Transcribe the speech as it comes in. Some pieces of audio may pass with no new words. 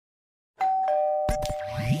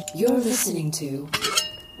You're listening to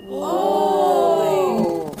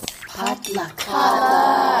Whoa! Potluck.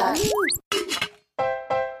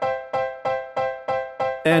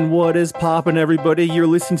 And what is poppin', everybody? You're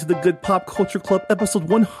listening to the Good Pop Culture Club, episode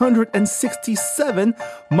 167.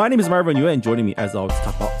 My name is Marvin Yue, and joining me, as always, to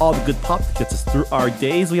talk about all the good pop that gets us through our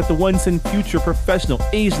days, we have the once and future professional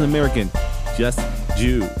Asian American, Jess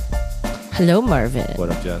Ju. Hello, Marvin. What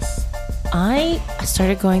up, Jess? I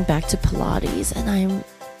started going back to Pilates, and I'm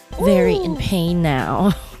very in pain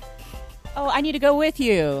now. Oh, I need to go with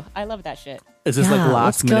you. I love that shit. Is this like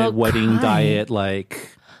last minute wedding diet,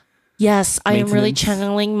 like... Yes, I am really maintenance?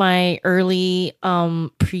 channeling my early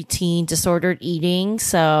preteen disordered eating.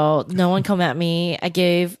 So no one come at me. I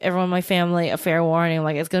gave everyone in my family a fair warning.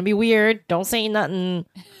 Like, it's going to be weird. Don't say nothing.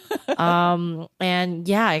 And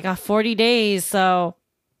yeah, I got 40 days. So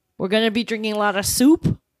we're going to be drinking a lot of soup.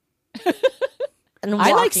 And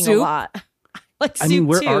walking I like soup. a lot. I like soup I mean,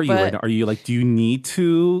 where too, are you but right now? Are you like, do you need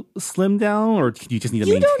to slim down, or do you just need to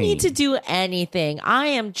you maintain? don't need to do anything. I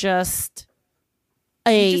am just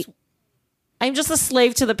I'm just a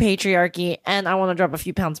slave to the patriarchy, and I want to drop a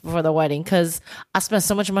few pounds before the wedding because I spent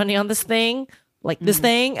so much money on this thing, this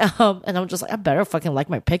thing, and I'm just like, I better fucking like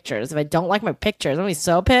my pictures. If I don't like my pictures, I'm gonna be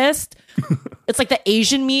so pissed. It's like the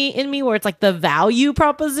Asian me in me, where it's like the value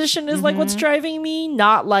proposition is like what's driving me,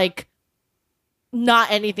 not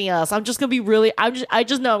anything else. I'm just gonna be really, I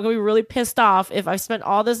just know I'm gonna be really pissed off if I spent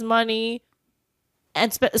all this money.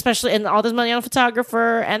 And especially and all this money on a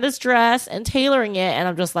photographer and this dress and tailoring it, and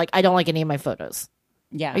I'm just like, I don't like any of my photos.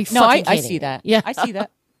 Yeah. Are you No, fucking I kidding see me? that. Yeah. I see that.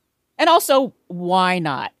 And also, why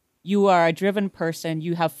not? You are a driven person.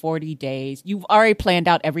 You have 40 days. You've already planned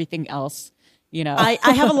out everything else. You know, I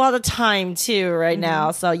have a lot of time too right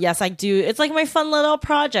now. So yes, I do. It's like my fun little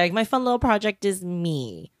project. My fun little project is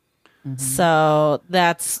me. So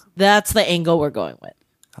that's the angle we're going with.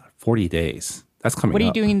 40 days. That's coming what are you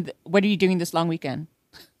up. doing? What are you doing this long weekend?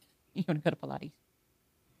 You want to go to Pilates?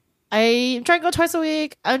 I'm trying to go twice a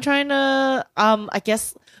week. I'm trying to, I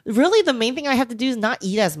guess, really the main thing I have to do is not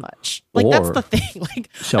eat as much. Like, that's Or the thing. Like,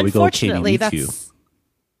 shall we go unfortunately, Katie Meets that's...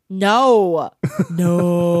 No.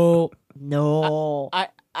 No. No.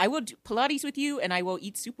 I will do Pilates with you, and I will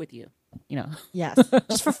eat soup with you. You know. Yes.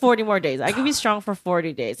 Just for 40 more days. I can be strong for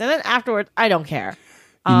 40 days. And then afterwards, I don't care.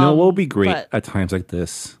 You know what would be great but- at times like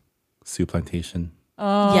this? Soup Plantation.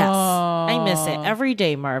 Oh, Yes, I miss it every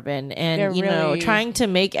day, Marvin. And They're you know, really- trying to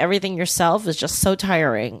make everything yourself is just so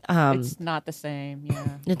tiring. It's not the same. Yeah.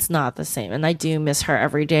 It's not the same, and I do miss her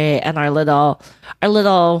every day. And our little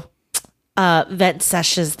vent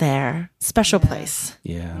sessions there, special place.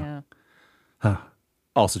 Yeah. Yeah.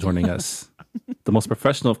 Also joining us, the most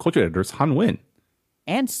professional of culture editors, Han Win.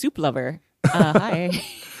 And soup lover. Hi.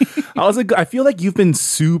 I feel like you've been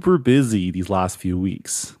super busy these last few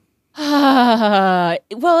weeks. Well,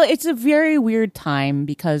 it's a very weird time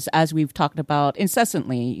because, as we've talked about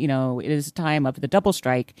incessantly, you know, it is a time of the double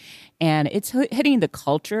strike, and it's hitting the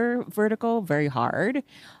culture vertical very hard.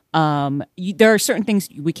 There are certain things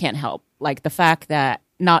we can't help, like the fact that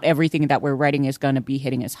not everything that we're writing is going to be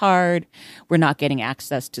hitting us hard. We're not getting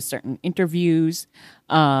access to certain interviews.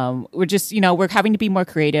 We're just, we're having to be more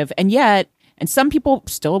creative, and some people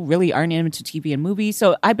still really aren't into TV and movies.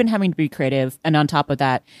 So I've been having to be creative, and on top of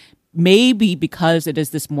that, maybe because it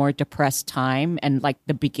is this more depressed time and like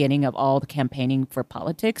the beginning of all the campaigning for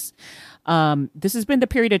politics, this has been the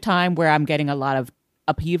period of time where I'm getting a lot of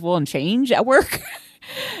upheaval and change at work.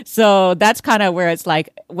 So that's kind of where it's like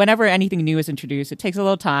whenever anything new is introduced, it takes a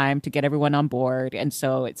little time to get everyone on board. And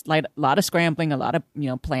so it's like a lot of scrambling, a lot of,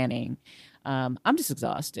 planning. I'm just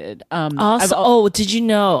exhausted. Also, did you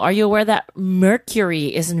know? Are you aware that Mercury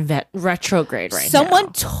is in retrograde right now?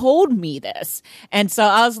 Someone told me this, and so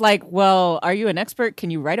I was like, "Well, are you an expert? Can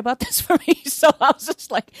you write about this for me?" So I was just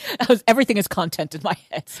like, everything is content in my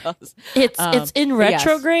head. So It's in but yes.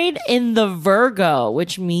 retrograde in the Virgo,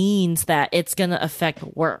 which means that it's gonna affect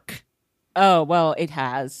work. Oh well, it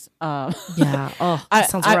has. Yeah. Oh, that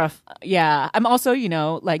sounds rough. Yeah, I'm also,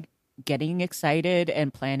 like getting excited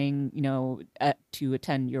and planning, to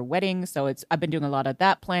attend your wedding. So I've been doing a lot of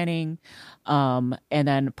that planning. And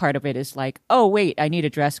then part of it is like, oh wait, I need a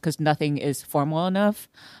dress because nothing is formal enough.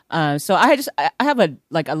 So I have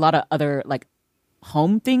a lot of other like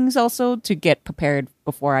home things also to get prepared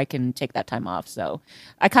before I can take that time off. So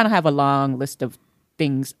I kind of have a long list of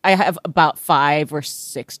things. I have about 5 or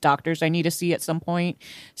 6 doctors I need to see at some point.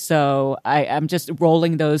 So I'm just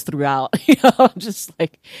rolling those throughout. Just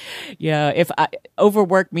like, if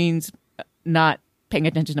overwork means not paying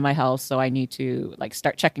attention to my health, so I need to like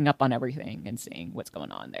start checking up on everything and seeing what's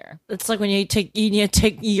going on there. It's like when you need to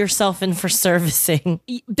take yourself in for servicing.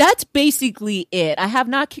 That's basically it. I have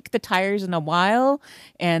not kicked the tires in a while,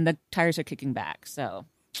 and the tires are kicking back. So,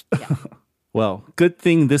 yeah. Well, good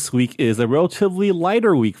thing this week is a relatively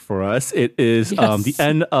lighter week for us. It is the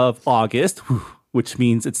end of August, which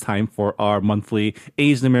means it's time for our monthly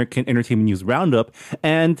Asian American Entertainment News Roundup.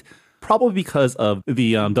 And probably because of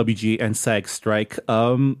the WGA and SAG strike,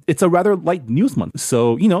 it's a rather light news month.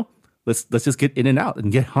 So, let's just get in and out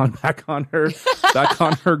and get back on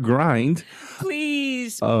her grind.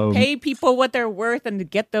 Please pay people what they're worth and to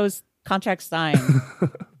get those contracts signed.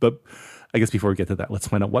 But I guess before we get to that, let's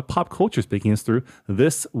find out what pop culture is taking us through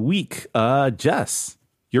this week. Jess,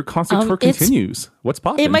 your concert tour continues. What's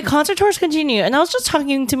popping? My concert tours continue. And I was just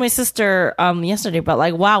talking to my sister yesterday about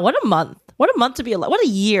like, wow, what a month. What a month to be alive. What a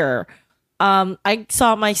year. I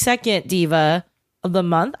saw my second diva of the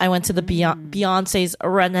month. I went to the Beyonce's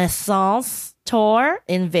Renaissance tour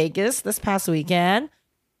in Vegas this past weekend.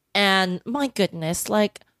 And my goodness,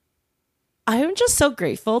 like, I'm just so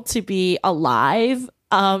grateful to be alive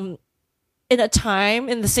in a time,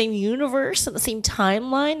 in the same universe, in the same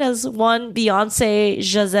timeline as one Beyonce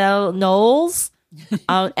Giselle Knowles.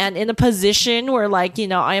 And in a position where, like,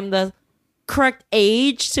 I am the correct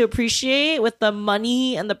age to appreciate with the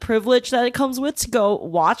money and the privilege that it comes with to go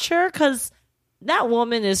watch her, because that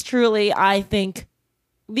woman is truly, I think,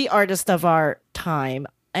 the artist of our time.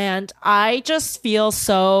 And I just feel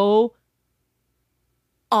so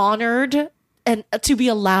honored and to be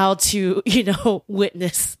allowed to,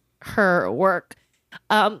 witness her work.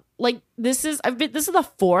 This is the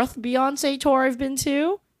fourth Beyonce tour I've been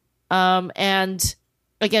to. And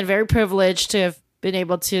again, very privileged to have been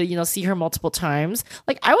able to, see her multiple times.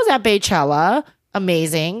 Like, I was at Beychella,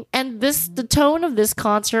 amazing. And the tone of this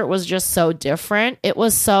concert was just so different. It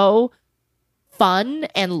was so fun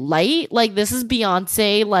and light. Like, this is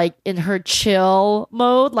Beyonce, like, in her chill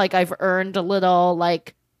mode. Like, I've earned a little,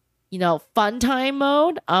 like, fun time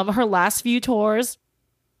mode. Her last few tours,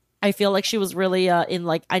 I feel like she was really in,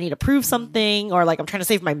 like, I need to prove something, or like I'm trying to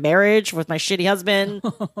save my marriage with my shitty husband.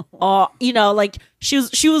 Or, like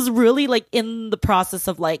she was really like in the process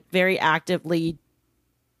of like very actively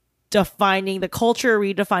defining the culture,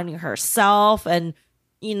 redefining herself. And,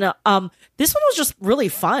 this one was just really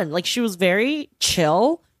fun. Like, she was very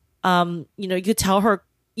chill. You could tell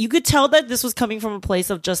that this was coming from a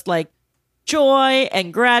place of just like joy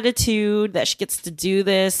and gratitude that she gets to do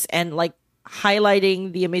this, and like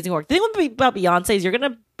highlighting the amazing work. The thing about Beyonce is you're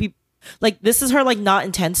gonna be like, this is her like not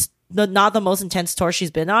the most intense tour she's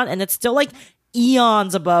been on, and it's still like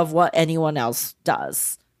eons above what anyone else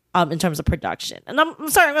does in terms of production. And I'm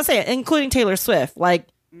sorry, I'm gonna say it, including Taylor Swift. Like,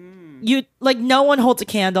 no one holds a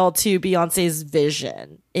candle to Beyonce's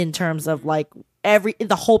vision in terms of like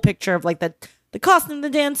the whole picture of like the costume, the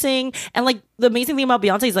dancing. And like the amazing thing about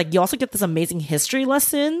Beyonce is like you also get this amazing history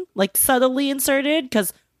lesson like subtly inserted,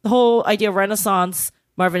 because the whole idea of Renaissance,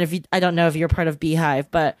 Marvin, I don't know if you're part of Beehive,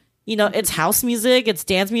 but it's house music, it's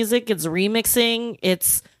dance music, it's remixing,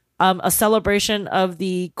 it's a celebration of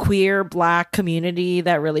the queer Black community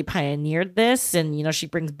that really pioneered this. And she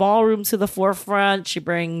brings ballroom to the forefront. She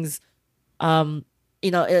brings in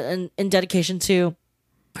dedication to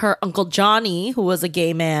her uncle Johnny, who was a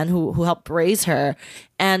gay man who helped raise her.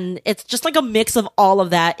 And it's just like a mix of all of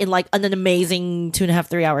that in like an amazing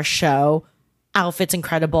 2.5-3 hour show. Outfit's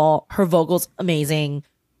incredible. Her vocals amazing.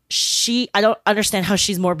 I don't understand how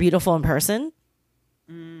she's more beautiful in person.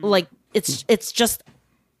 Like, it's just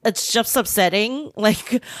upsetting.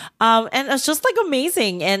 Like, and it's just like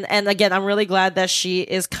amazing. And again, I'm really glad that she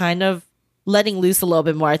is kind of letting loose a little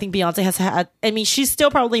bit more. I think Beyonce has had, she's still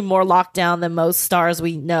probably more locked down than most stars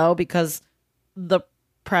we know, because the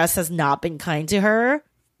press has not been kind to her.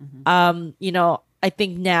 I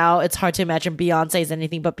think now it's hard to imagine Beyonce as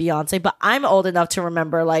anything but Beyonce, but I'm old enough to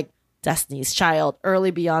remember like Destiny's Child,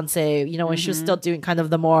 early Beyonce, when she was still doing kind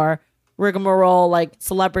of the more rigmarole, like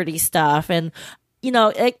celebrity stuff. And,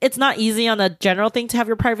 it's not easy on a general thing to have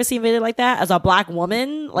your privacy invaded like that. As a Black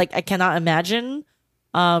woman, like, I cannot imagine.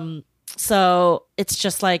 So it's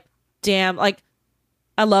just like, damn, like,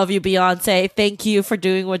 I love you, Beyonce. Thank you for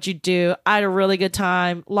doing what you do. I had a really good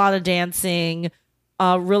time, a lot of dancing.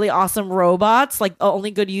 Really awesome robots. Like, the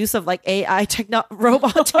only good use of like AI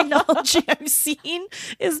robot technology I've seen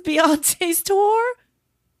is Beyonce's tour.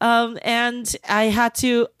 And I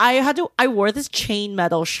wore this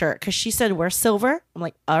chainmetal shirt because she said wear silver. I'm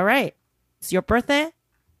like, all right, it's your birthday,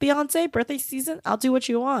 Beyonce, birthday season. I'll do what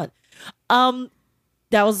you want.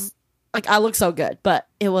 That was like I look so good, but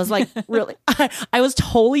it was like really, I was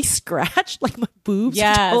totally scratched, like my boobs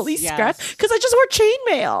were totally scratched because I just wore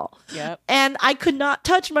chainmail. Yep. And I could not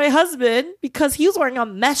touch my husband because he was wearing a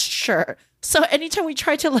mesh shirt. So anytime we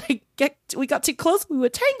tried to like we got too close, we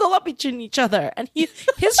would tangle up between each other. And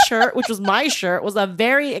his shirt, which was my shirt, was a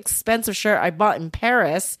very expensive shirt I bought in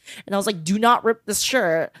Paris. And I was like, do not rip this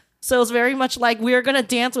shirt. So it was very much like we are gonna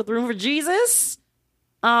dance with Room for Jesus.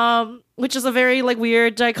 Which is a very like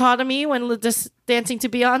weird dichotomy when just dancing to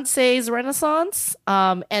Beyonce's Renaissance.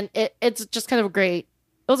 And it's just kind of it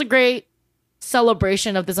was a great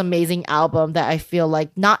celebration of this amazing album that I feel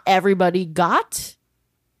like not everybody got,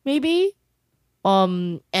 maybe.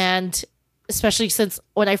 And especially since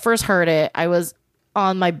when I first heard it, I was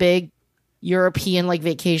on my big European like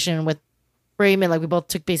vacation with Raymond. Like we both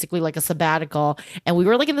took basically like a sabbatical, and we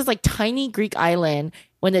were like in this like tiny Greek island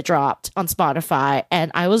when it dropped on Spotify.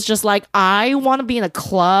 And I was just like, I want to be in a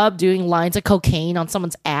club doing lines of cocaine on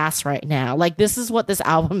someone's ass right now. Like, this is what this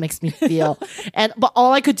album makes me feel. But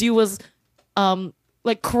all I could do was,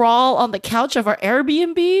 like, crawl on the couch of our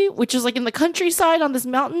Airbnb, which is like in the countryside on this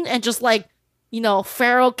mountain, and just like,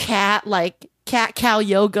 feral cat, like cat cow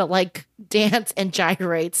yoga, like dance and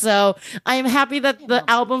gyrate. So I am happy that the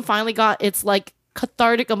album finally got its like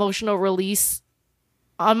cathartic emotional release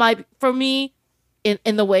for me.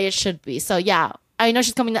 In the way it should be. So yeah, I know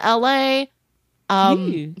she's coming to LA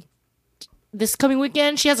this coming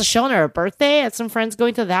weekend. She has a show on her birthday. I had some friends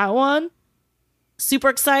going to that one. Super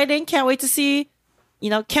exciting. Can't wait to see,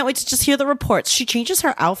 can't wait to just hear the reports. She changes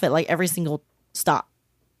her outfit like every single stop.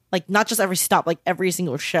 Like not just every stop, like every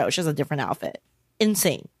single show. She has a different outfit.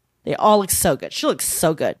 Insane. They all look so good. She looks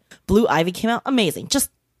so good. Blue Ivy came out amazing.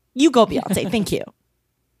 Just you go, Beyonce. Thank you.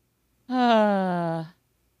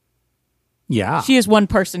 Yeah. She is one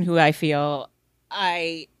person who I feel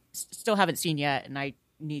I still haven't seen yet, and I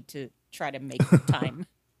need to try to make time.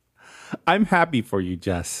 I'm happy for you,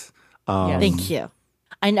 Jess. Thank you.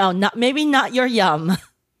 I know, maybe not your yum.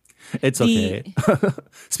 It's okay.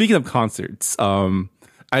 Speaking of concerts,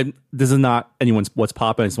 this is not anyone's what's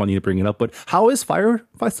poppin'. I just want you to bring it up. But how is Fire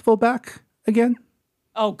Festival back again?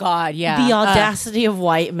 Oh God, yeah. The audacity of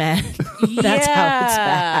white men. That's how it's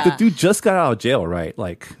back. The dude just got out of jail, right?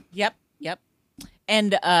 Like, Yep.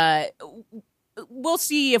 And we'll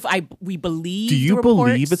see if we believe. Do you the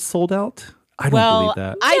reports. believe it's sold out? I don't believe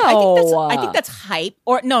that. I think that's hype.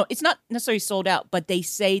 Or no, it's not necessarily sold out, but they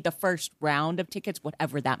say the first round of tickets,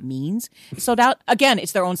 whatever that means, is sold out. Again,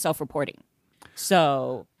 it's their own self-reporting.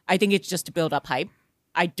 So I think it's just to build up hype.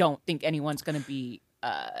 I don't think anyone's going to be.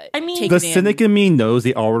 The cynic in me knows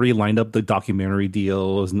they already lined up the documentary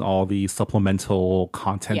deals and all the supplemental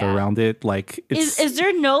content around it. Like, is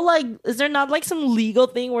there not like some legal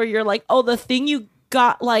thing where you're like, oh, the thing you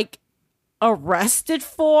got like arrested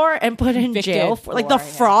for and put in jail for, like the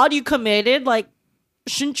fraud you committed, like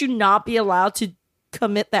shouldn't you not be allowed to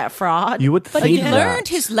commit that fraud? You would think he that. learned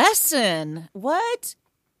his lesson. What?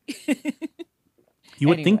 You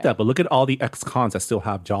would think that, but look at all the ex-cons that still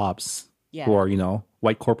have jobs. Yeah. Who are,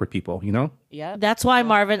 white corporate people, Yeah. That's why,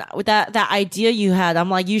 Marvin, with that idea you had, I'm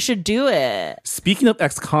like, you should do it. Speaking of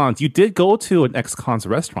ex-cons, you did go to an ex-cons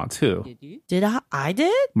restaurant, too. Did you? Did I? I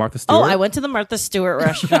did? Martha Stewart? Oh, I went to the Martha Stewart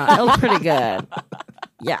restaurant. It was pretty good.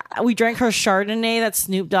 Yeah. We drank her Chardonnay that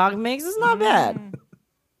Snoop Dogg makes. It's not bad.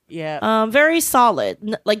 Yeah. Very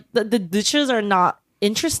solid. Like, the dishes are not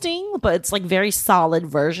interesting, but it's like very solid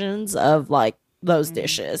versions of like those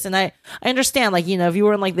dishes. And I understand, like, if you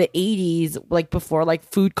were in like the 80s, like before like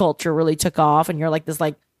food culture really took off, and you're like this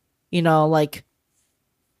like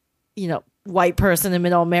white person in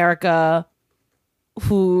middle America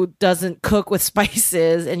who doesn't cook with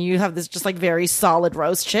spices, and you have this just like very solid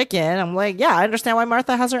roast chicken. I'm like, yeah, I understand why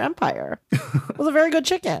Martha has her empire. It was a very good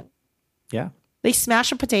chicken. Yeah. They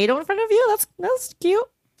smash a potato in front of you. That's cute.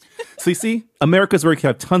 So you see, America's where you can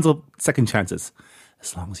have tons of second chances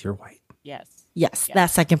as long as you're white. Yes, that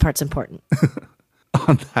second part's important.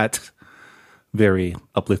 On that very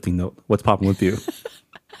uplifting note, what's popping with you?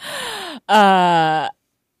 I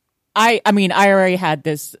mean, I already had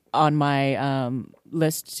this on my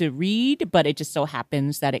list to read, but it just so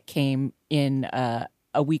happens that it came in a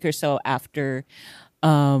week or so after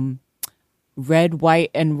Red,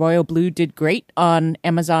 White, and Royal Blue did great on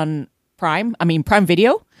Amazon Prime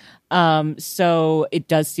Video. So it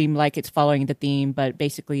does seem like it's following the theme, but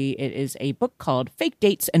basically it is a book called Fake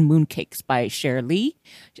Dates and Mooncakes by Cher Lee.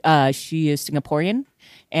 She is Singaporean.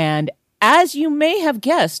 And as you may have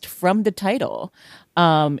guessed from the title,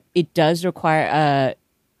 it does require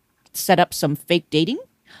set up some fake dating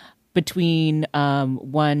between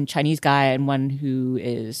one Chinese guy and one who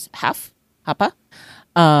is half Hapa.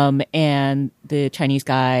 And the Chinese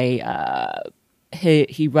guy,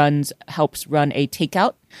 he helps run a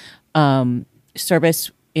takeout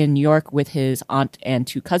service in New York with his aunt and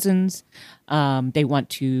two cousins. They want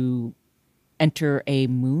to enter a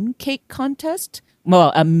mooncake contest.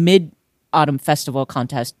 Well, a mid-autumn festival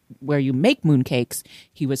contest where you make mooncakes.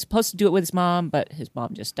 He was supposed to do it with his mom, but his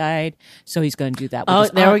mom just died. So he's going to do that with his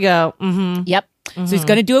aunt. There we go. Mm-hmm. Yep. So he's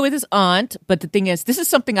going to do it with his aunt. But the thing is, this is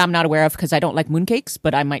something I'm not aware of because I don't like mooncakes,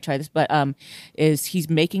 but I might try this. But is he's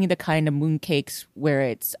making the kind of mooncakes where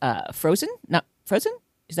it's frozen? Not frozen?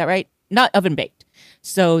 Is that right? Not oven baked.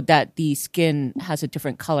 So that the skin has a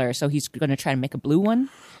different color. So he's going to try and make a blue one.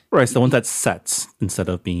 Right, it's the one that sets instead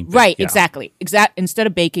of being baked. Right, Yeah. exactly. Instead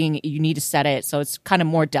of baking, you need to set it, so it's kind of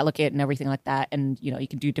more delicate and everything like that. And you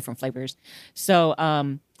can do different flavors. So,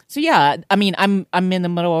 yeah. I mean, I'm in the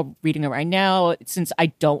middle of reading it right now. Since I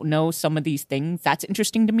don't know some of these things, that's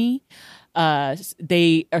interesting to me.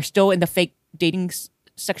 They are still in the fake dating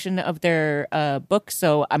section of their book,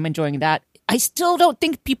 so I'm enjoying that. I still don't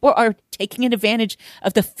think people are taking advantage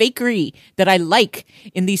of the fakery that I like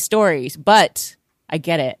in these stories, but I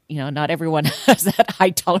get it. Not everyone has that high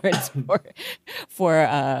tolerance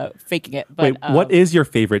for faking it. But Wait, what is your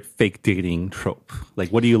favorite fake dating trope? Like,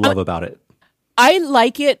 what do you love about it? I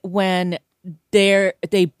like it when they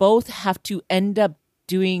both have to end up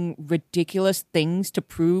doing ridiculous things to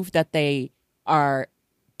prove that they are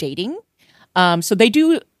dating. So they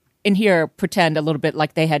do in here pretend a little bit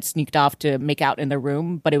like they had sneaked off to make out in their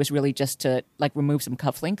room, but it was really just to like remove some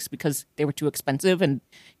cufflinks because they were too expensive. And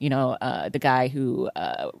the guy who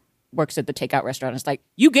works at the takeout restaurant is like,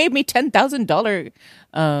 "You gave me $10,000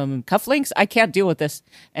 cufflinks. I can't deal with this."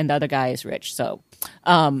 And the other guy is rich, so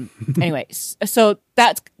anyway, so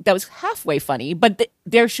that was halfway funny, but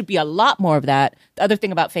there should be a lot more of that. The other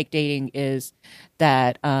thing about fake dating is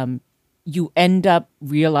that you end up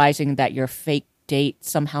realizing that your fake date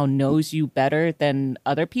somehow knows you better than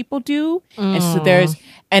other people do. And so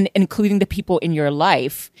and including the people in your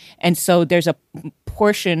life. And so there's a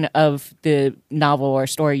portion of the novel or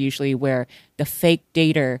story usually where the fake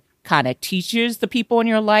dater kind of teaches the people in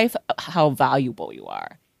your life how valuable you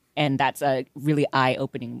are. And that's a really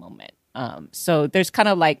eye-opening moment. So there's kind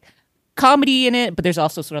of like comedy in it, but there's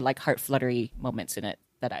also sort of like heart-fluttery moments in it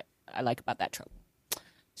that I like about that trope.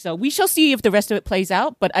 So we shall see if the rest of it plays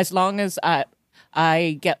out. But as long as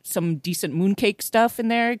I get some decent mooncake stuff in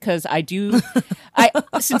there, because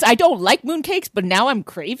since I don't like mooncakes, but now I'm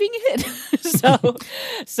craving it.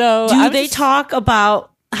 so Do they talk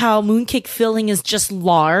about how mooncake filling is just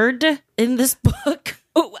lard in this book?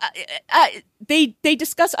 Oh, they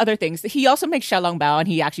discuss other things. He also makes xiaolongbao, and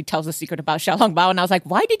he actually tells a secret about xiaolongbao. And I was like,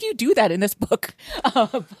 why did you do that in this book?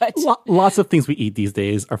 But Lots of things we eat these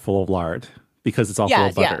days are full of lard because it's all full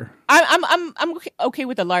of butter. Yeah. I'm okay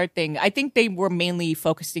with the lard thing. I think they were mainly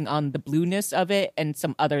focusing on the blueness of it and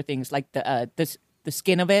some other things like the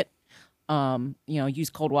skin of it. Use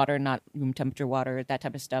cold water, not room temperature water, that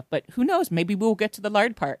type of stuff. But who knows? Maybe we'll get to the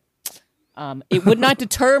lard part. It would not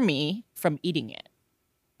deter me from eating it,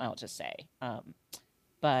 I'll just say.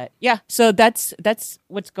 But yeah, so that's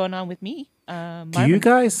what's going on with me. Do you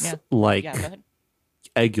guys like go ahead.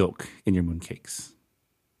 egg yolk in your mooncakes?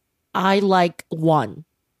 I like one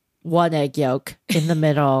egg yolk in the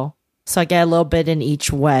middle, so I get a little bit in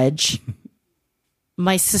each wedge.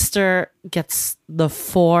 My sister gets the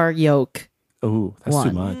 4 yolk. Oh, that's One.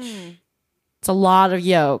 too much. It's a lot of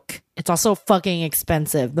yolk. It's also fucking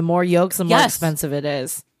expensive. The more yolks, the more expensive it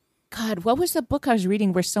is. God, what was the book I was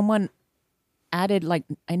reading where someone added like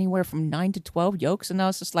anywhere from 9 to 12 yolks? And I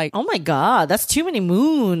was just like, Oh my god, that's too many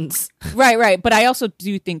moons. right. But I also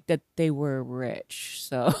do think that they were rich.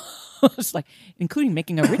 So it's like, including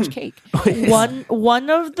making a rich cake. One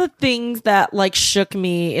of the things that like shook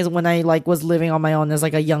me is when I like was living on my own as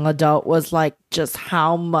like a young adult was like just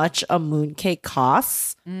how much a mooncake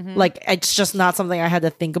costs. Mm-hmm. Like it's just not something I had to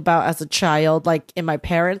think about as a child, like in my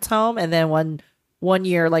parents' home. And then one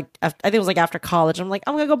year, like I think it was like after college, I'm like,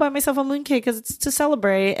 I'm gonna go buy myself a mooncake because it's to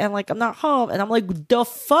celebrate, and like I'm not home, and I'm like, the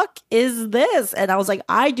fuck is this? And I was like,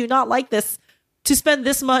 I do not like this to spend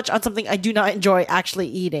this much on something I do not enjoy actually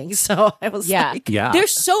eating. So I was like, Yeah. They're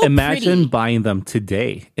so Imagine pretty. buying them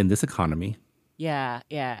today in this economy. Yeah.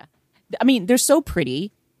 I mean, they're so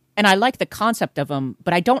pretty, and I like the concept of them,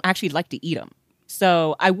 but I don't actually like to eat them.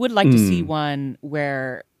 So I would like to see one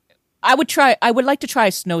where I would like to try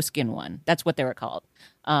a snow skin one. That's what they were called,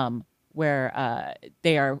 where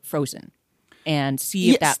they are frozen, and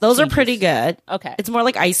see if that. Those are changes. pretty good. Okay, It's more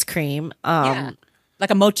like ice cream. yeah. Like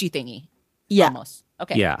a mochi thingy. Yeah. Almost.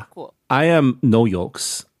 Okay. Yeah. Cool. I am no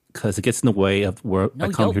yolks because it gets in the way of what No I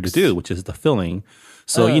come here to yolks. do, which is the filling.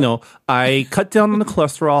 So, I cut down on the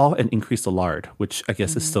cholesterol and increase the lard, which I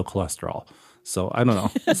guess is still cholesterol. So I don't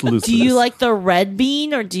know. It's loose. Do you like the red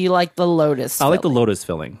bean or do you like the lotus? I like the filling? lotus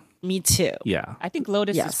filling. Me too. Yeah. I think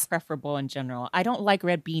lotus Yes. is preferable in general. I don't like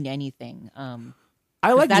red bean anything.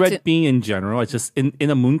 I like that's red it. bean in general. It's just in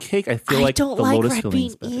a mooncake, I feel I like don't the like lotus red filling bean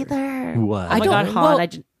is better. either. What? Oh my don't- god, Han! well, I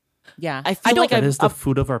I feel don't. like That I'm, is the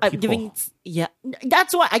food of our I'm people. giving. Yeah,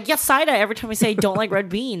 that's why I get side eye every time I say I don't like red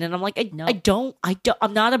bean, and I'm like, No. I don't.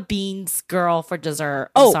 I'm not a beans girl for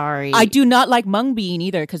dessert. I'm sorry. I do not like mung bean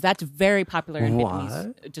either because that's very popular in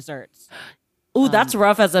Vietnamese desserts. Ooh, that's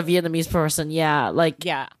rough as a Vietnamese person. Yeah, like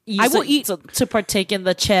Yeah, you I will to- eat. to partake in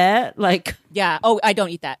the che. Like Yeah. Oh, I don't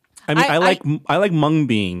eat that. I mean, I like mung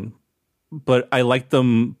bean, but I liked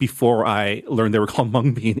them before I learned they were called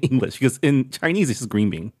mung bean in English because in Chinese it's just green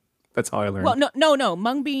bean. That's how I learned. Well, no.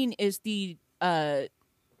 Mung bean is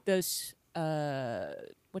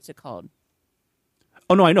what's it called?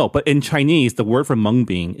 Oh no, I know, but in Chinese the word for mung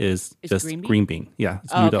bean is Is just green bean? green bean. Yeah,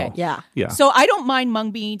 it's Oh, noodle. okay. yeah, Yeah. So I don't mind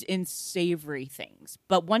mung beans in savory things,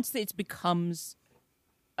 but once it becomes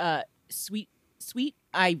sweet,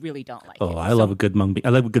 I really don't like it. Oh, I love a good mung bean. I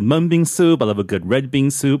love a good mung bean soup. I love a good red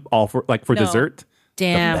bean soup. All for for No. dessert.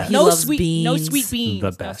 damn. best. He no loves sweet, beans. no sweet beans,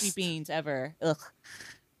 The no best. sweet beans ever. Ugh.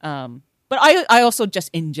 But I also just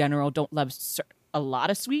in general don't love a lot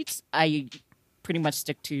of sweets. I pretty much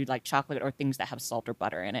stick to like chocolate or things that have salt or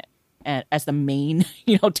butter in it, and as the main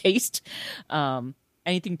taste.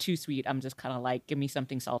 Anything too sweet, I'm just kind of like, give me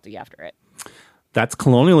something salty after it. That's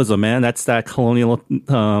colonialism, man. That's that colonial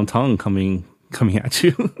tongue coming at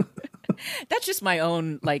you. That's just my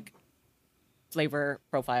own like flavor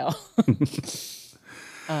profile.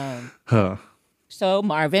 Huh. So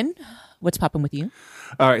Marvin, what's popping with you?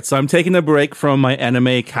 All right, so I'm taking a break from my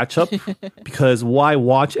anime catch up because why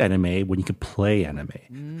watch anime when you can play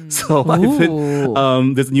anime? So I've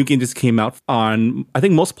been, this new game just came out on I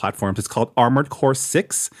think most platforms. It's called Armored Core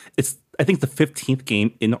 6. It's I think the 15th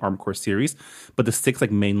game in the Armored Core series, but the sixth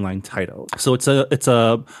like mainline title. So it's a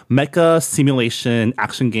mecha simulation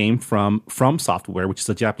action game from Software, which is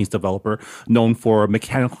a Japanese developer known for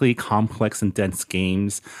mechanically complex and dense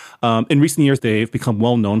games. In recent years, they've become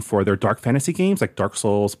well known for their dark fantasy games like Dark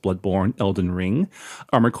Souls, Bloodborne, Elden Ring.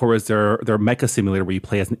 Armored Core is their mecha simulator where you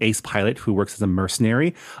play as an ace pilot who works as a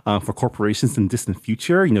mercenary for corporations in the distant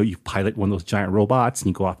future. You pilot one of those giant robots and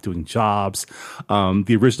you go off doing jobs.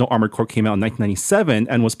 The original Armored Core came out in 1997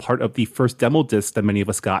 and was part of the first demo disc that many of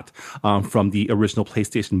us got from the original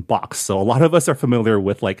PlayStation box. So a lot of us are familiar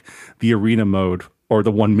with like the arena mode or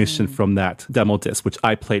the one mission from that demo disc, which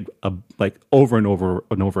I played like over and over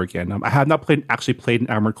and over again. I have not actually played an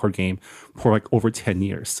Armored Core game for like over 10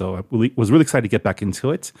 years. So I was really excited to get back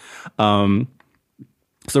into it.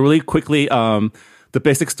 So really quickly, the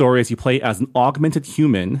basic story is you play as an augmented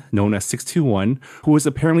human known as 621, who is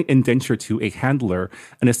apparently indentured to a handler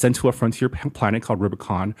and is sent to a frontier planet called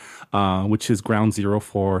Rubicon, which is ground zero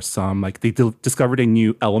for some, like they discovered a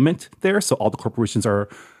new element there. So all the corporations are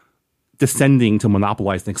descending to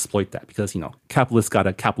monopolize and exploit that because, capitalists got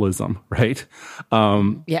a capitalism, right?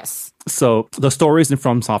 Yes. So the stories in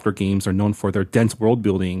From Software games are known for their dense world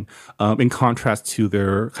building in contrast to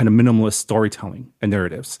their kind of minimalist storytelling and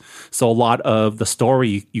narratives. So a lot of the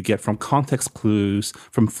story you get from context clues,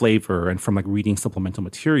 from flavor, and from like reading supplemental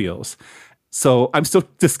materials. So I'm still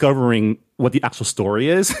discovering what the actual story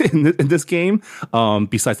is in this game,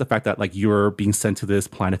 besides the fact that like you're being sent to this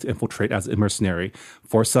planet to infiltrate as a mercenary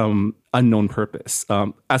for some unknown purpose.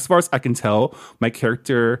 As far as I can tell, my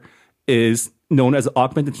character is known as an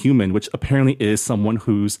augmented human, which apparently is someone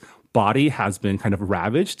whose body has been kind of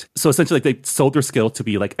ravaged. So essentially, like they sold their skill to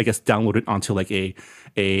be like, I guess, downloaded onto like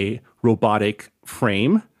a robotic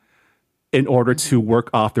frame in order to work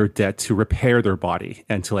off their debt to repair their body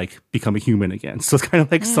and to like become a human again. So it's kind of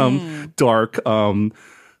like some dark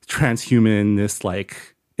transhumanist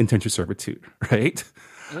like indentured servitude, right?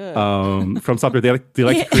 From Software, they like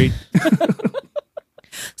to create.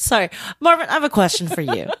 Sorry, Marvin. I have a question for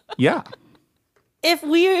you. Yeah. If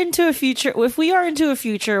we are into a future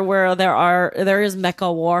where there is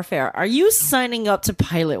mecha warfare, are you signing up to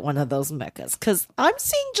pilot one of those mechas? Because I'm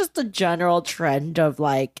seeing just a general trend of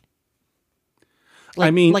like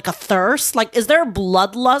a thirst. Like, is there a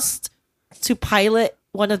bloodlust to pilot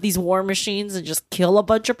one of these war machines and just kill a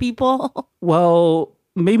bunch of people? Well,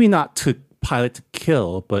 maybe not to pilot to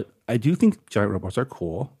kill, but I do think giant robots are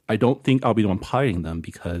cool. I don't think I'll be the one piloting them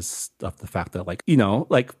because of the fact that, like,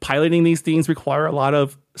 piloting these things require a lot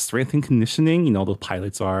of strength and conditioning. The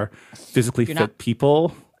pilots are physically fit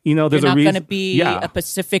people. There's You're a not reason. going to be a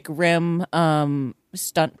Pacific Rim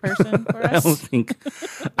stunt person for I don't us? think.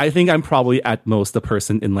 I think I'm probably at most the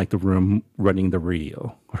person in like the room running the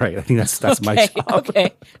radio. Right. I think that's my job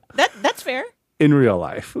Okay, that's fair. in real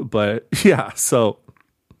life. But yeah, so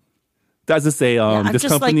that's to say, I'm this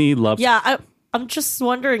just company loves. Yeah, I'm just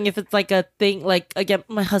wondering if it's like a thing. Like again,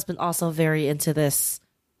 my husband also very into this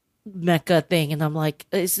mecha thing, and I'm like,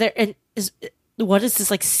 what is this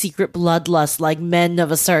like secret bloodlust like men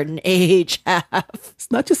of a certain age have? It's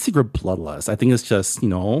not just secret bloodlust. I think it's just,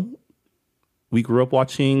 we grew up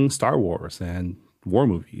watching Star Wars and war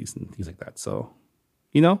movies and things like that. So,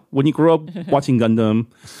 when you grow up watching Gundam,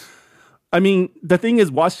 I mean, the thing is,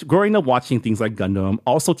 growing up watching things like Gundam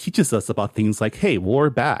also teaches us about things like, hey, war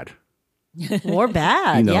bad. War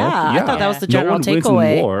bad, yeah. I thought that was the No general one wins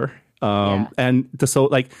takeaway. in war. And so,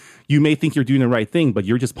 like, you may think you're doing the right thing, but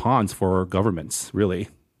you're just pawns for governments, really.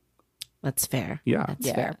 That's fair. Yeah.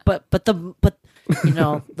 That's fair. But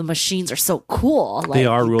the machines are so cool. Like, They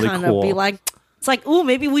are you really kind cool. of be like, it's like, ooh,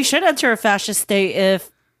 maybe we should enter a fascist state if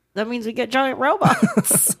that means we get giant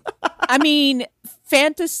robots. I mean,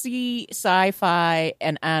 fantasy, sci-fi,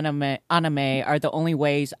 and anime are the only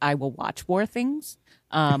ways I will watch war things.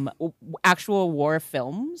 Actual war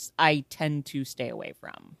films, I tend to stay away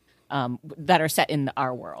from. That are set in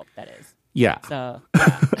our world, that is. Yeah. So,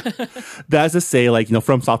 That's to say, like,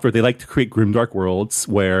 From Software, they like to create grimdark worlds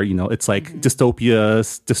where, it's like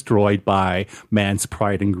dystopias destroyed by man's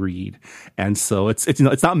pride and greed. And so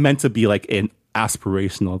it's not meant to be like an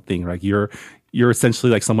aspirational thing. Like you're essentially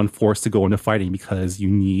like someone forced to go into fighting because you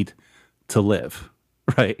need to live.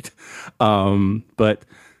 Right. But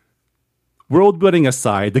world building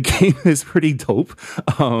aside, the game is pretty dope.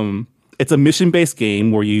 It's a mission-based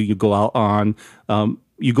game where you go out on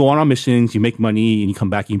missions, you make money, and you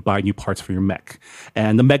come back and you buy new parts for your mech.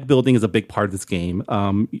 And the mech building is a big part of this game.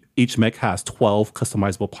 Each mech has 12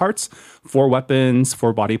 customizable parts, 4 weapons,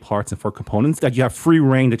 4 body parts, and 4 components that you have free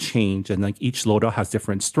reign to change. And like each loadout has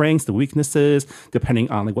different strengths, the weaknesses,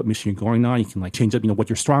 depending on like what mission you're going on. You can like change up,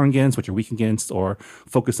 what you're strong against, what you're weak against, or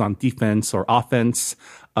focus on defense or offense.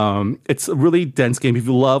 It's a really dense game. If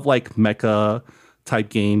you love like mecha type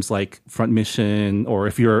games like Front Mission, or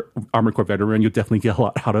if you're Armored Core veteran, you'll definitely get a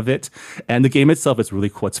lot out of it. And the game itself is really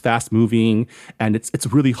cool. It's fast moving and it's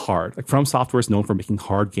really hard. Like From Software is known for making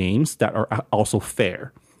hard games that are also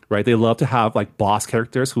fair, right? They love to have like boss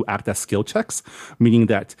characters who act as skill checks, meaning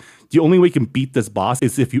that the only way you can beat this boss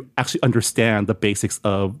is if you actually understand the basics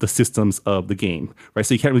of the systems of the game, right?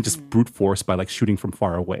 So you can't really just brute force by like shooting from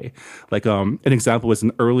far away. Like an example is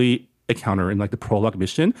an early encounter in like the prologue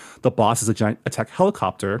mission. The boss is a giant attack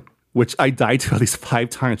helicopter, which I died to at least 5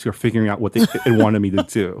 times before figuring out what it wanted me to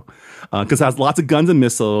do. Because it has lots of guns and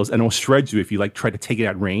missiles and it'll shred you if you like try to take it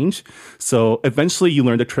at range. So eventually you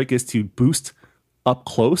learn the trick is to boost up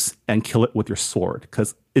close and kill it with your sword,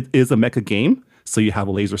 because it is a mecha game. So you have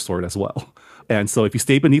a laser sword as well. And so if you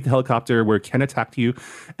stay beneath the helicopter where it can attack you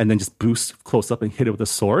and then just boost close up and hit it with a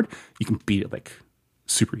sword, you can beat it like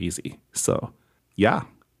super easy. So yeah.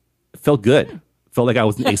 It felt good. Felt like I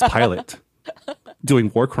was an ace pilot doing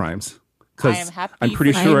war crimes. I am happy. I'm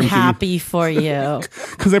pretty sure I'm happy for you.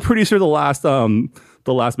 Because I'm pretty sure the last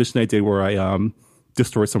mission I did where I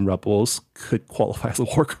destroyed some rebels could qualify as a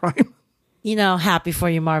war crime. Happy for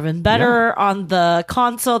you, Marvin. Better on the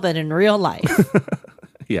console than in real life.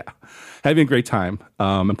 Yeah, having a great time.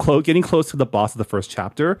 I'm getting close to the boss of the first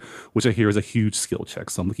chapter, which I hear is a huge skill check.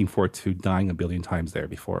 So I'm looking forward to dying a billion times there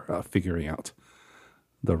before figuring out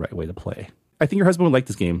the right way to play. I think your husband would like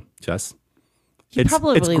this game, Jess. It's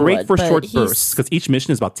great would, for but short bursts because each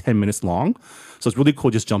mission is about 10 minutes long. So it's really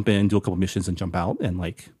cool. Just jump in, do a couple missions and jump out and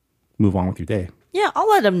like move on with your day. Yeah, I'll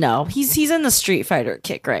let him know. He's in the Street Fighter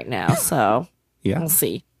kick right now, so Yeah. we'll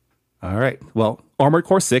see. All right. Well, Armored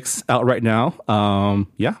Core 6 out right now.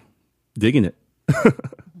 Yeah, digging it.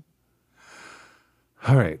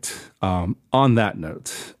 All right. On that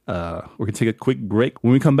note, we're going to take a quick break.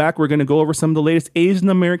 When we come back, we're going to go over some of the latest Asian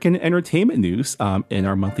American entertainment news in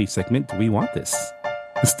our monthly segment, Do We Want This?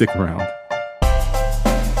 Stick around.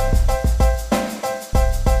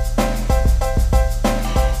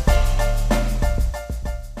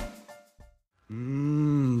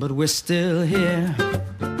 But we're still here,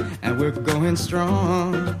 and we're going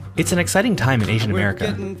strong. It's an exciting time in Asian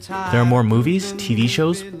America. There are more movies, TV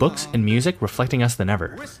shows, books, and music reflecting us than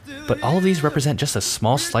ever. But all of these represent just a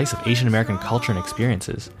small slice of Asian American culture and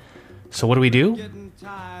experiences. So what do?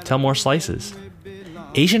 Tell more slices.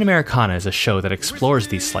 Asian Americana is a show that explores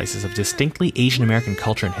these slices of distinctly Asian American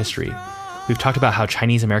culture and history. We've talked about how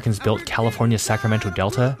Chinese Americans built California's Sacramento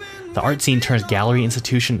Delta, the art scene turns gallery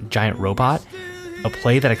institution giant robot, a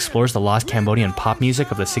play that explores the lost Cambodian pop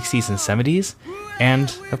music of the 60s and 70s,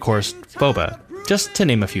 and, of course, Boba, just to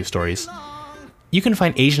name a few stories. You can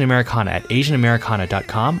find Asian Americana at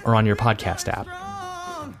asianamericana.com or on your podcast app.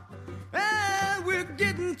 And we're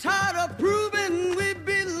getting tired of proving we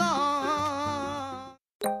belong.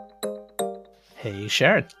 Hey,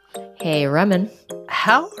 Sharon. Hey, Raman.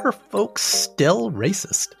 How are folks still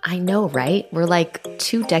racist? I know, right? We're like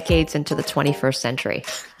 2 decades into the 21st century.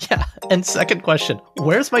 Yeah, and second question,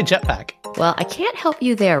 where's my jetpack? Well, I can't help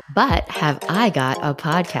you there, but have I got a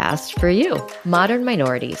podcast for you. Modern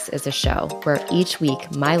Minorities is a show where each week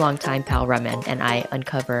my longtime pal Raman and I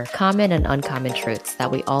uncover common and uncommon truths that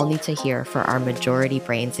we all need to hear for our majority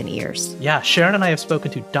brains and ears. Yeah, Sharon and I have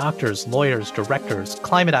spoken to doctors, lawyers, directors,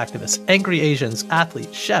 climate activists, angry Asians,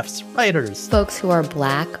 athletes, chefs, writers. Folks who are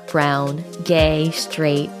Black, brown, gay,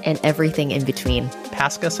 straight, and everything in between.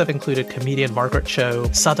 Past guests have included comedian Margaret Cho,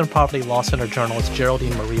 Southern Poverty Law Center journalist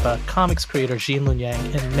Geraldine Mariba, comics creator Jean Lun Yang,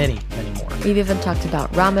 and many, many more. We've even talked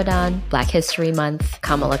about Ramadan, Black History Month,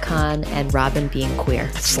 Kamala Khan, and Robin being queer.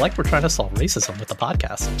 It's like we're trying to solve racism with the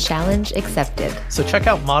podcast. Challenge accepted. So check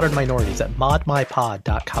out Modern Minorities at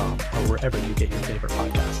modmypod.com or wherever you get your favorite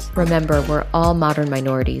podcasts. Remember, we're all modern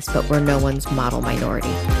minorities, but we're no one's model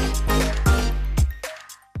minority.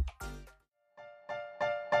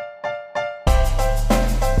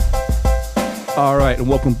 All right, and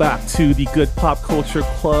welcome back to the Good Pop Culture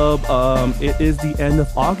Club. It is the end of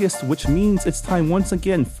August, which means it's time once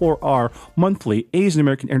again for our monthly Asian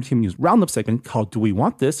American Entertainment News Roundup segment called Do We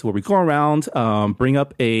Want This?, where we go around, bring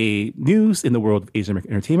up a news in the world of Asian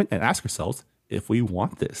American entertainment and ask ourselves if we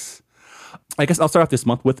want this. I guess I'll start off this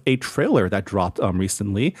month with a trailer that dropped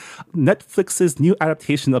recently. Netflix's new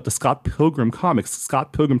adaptation of the Scott Pilgrim comics,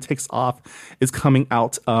 Scott Pilgrim Takes Off, is coming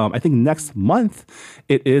out, I think, next month.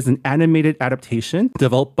 It is an animated adaptation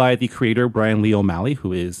developed by the creator Brian Lee O'Malley,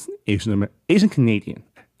 who is Asian Canadian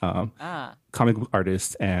comic book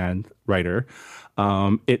artist and writer.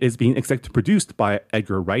 It is being executive produced by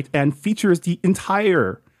Edgar Wright and features the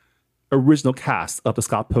entire original cast of the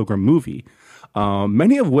Scott Pilgrim movie.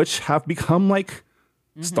 Many of which have become like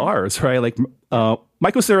stars, right? Like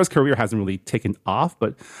Michael Cera's career hasn't really taken off,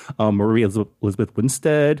 but Marie Elizabeth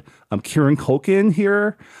Winstead, Kieran Culkin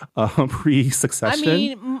here, pre-Succession. I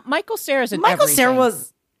mean, Michael Cera's in Michael everything. Cera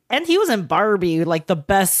was, and he was in Barbie, like the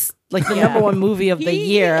best, like the number one movie of the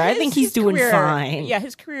year. I think he's doing fine. Yeah,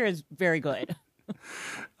 his career is very good.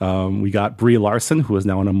 We got Brie Larson, who is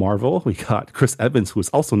now in a Marvel. We got Chris Evans, who is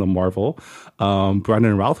also in a Marvel.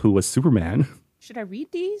 Brandon Routh, who was Superman. Should I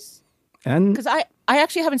read these? And Because I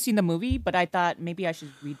actually haven't seen the movie, but I thought maybe I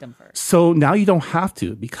should read them first. so now you don't have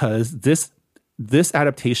to, because this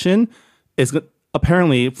adaptation is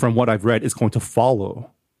apparently, from what I've read, is going to follow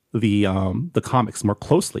the comics more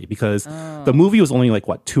closely, because the movie was only like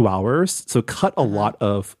 2 hours, so it cut a lot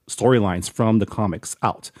of storylines from the comics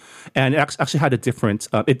out, and it actually had a different.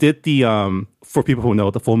 It did the for people who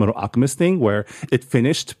know the Full Metal Alchemist thing, where it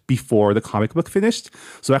finished before the comic book finished,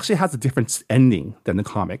 so it actually has a different ending than the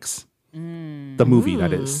comics, the movie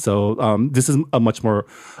that is. So this is a much more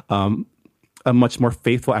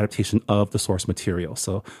faithful adaptation of the source material.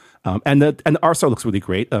 So. And the art style looks really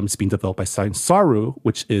great. It's being developed by Science Saru,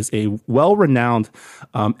 which is a well-renowned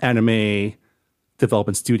anime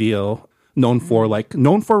development studio known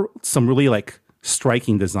for some really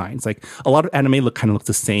striking designs. Like a lot of anime looks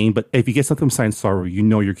the same, but if you get something from Science Saru, you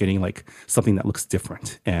know you're getting something that looks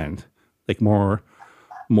different and more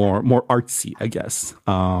artsy, I guess.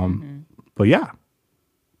 But yeah,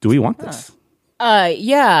 do we want this?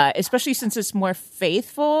 Yeah, especially since it's more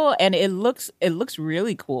faithful and it looks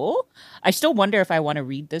really cool. I still wonder if I want to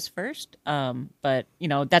read this first. But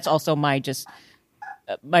that's also my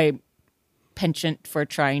my penchant for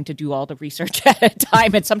trying to do all the research at a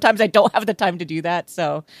time, and sometimes I don't have the time to do that.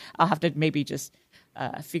 So I'll have to maybe just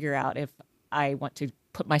figure out if I want to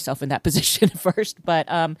put myself in that position first. But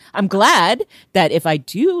I'm glad that if I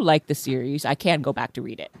do like the series, I can go back to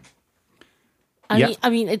read it. I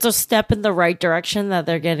mean, it's a step in the right direction that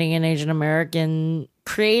they're getting an Asian American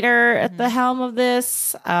creator at the helm of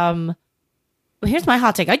this. Here's my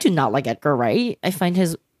hot take: I do not like Edgar Wright. I find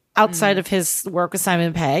his outside of his work with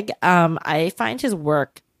Simon Pegg, I find his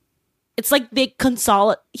work. It's like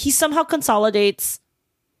he somehow consolidates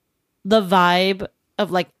the vibe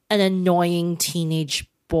of an annoying teenage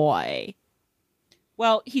boy.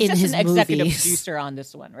 Well, he's in just an executive movies. producer on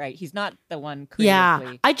this one, right? He's not the one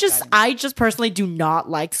creatively. Yeah, I just personally do not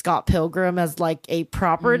like Scott Pilgrim as a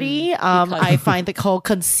property. I find the whole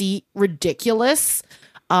conceit ridiculous.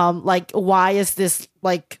 Why is this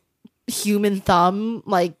human thumb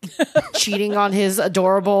like cheating on his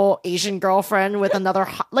adorable Asian girlfriend with another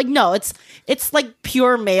like no, it's like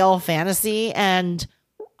pure male fantasy. And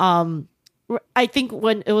I think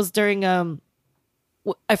when it was during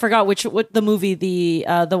I forgot what the movie,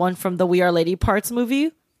 the one from the We Are Lady Parts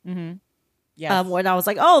movie. Mm-hmm. Yes. When I was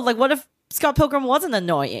like, oh, like what if Scott Pilgrim wasn't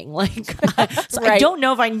annoying? Like, so Right. I don't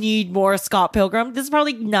know if I need more Scott Pilgrim. This is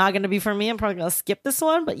probably not going to be for me. I'm probably going to skip this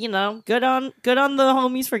one. But good on the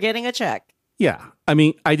homies for getting a check. Yeah, I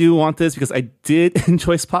mean, I do want this because I did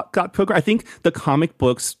enjoy Scott Pilgrim. I think the comic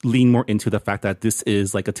books lean more into the fact that this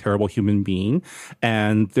is like a terrible human being,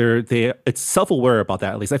 and it's self-aware about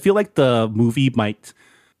that. At least I feel like the movie might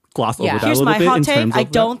gloss over that Here's a little my bit. hot in take. terms I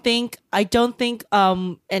of don't think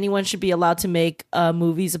anyone should be allowed to make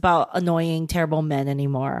movies about annoying, terrible men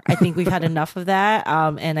anymore. I think we've had enough of that,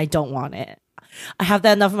 and I don't want it. I have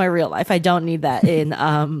that enough in my real life. I don't need that in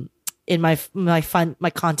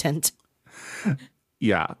my content.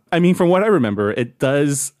 Yeah, I mean, from what I remember, it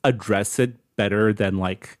does address it better than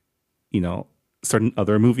like, certain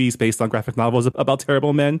other movies based on graphic novels about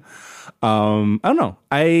terrible men. I don't know.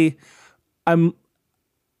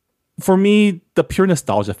 For me, the pure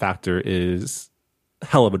nostalgia factor is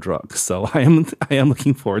hell of a drug. So I am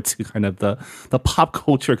looking forward to kind of the pop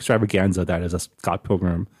culture extravaganza that is a Scott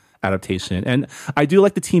Pilgrim adaptation. And I do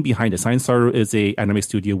like the team behind it. Science Star is a anime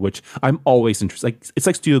studio which I'm always interested. Like it's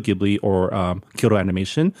like Studio Ghibli or Kyoto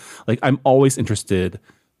Animation. Like I'm always interested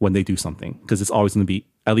when they do something because it's always going to be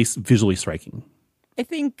at least visually striking. I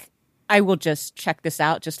think I will just check this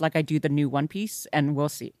out, just like I do the new One Piece, and we'll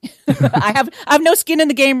see. I have no skin in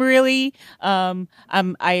the game, really.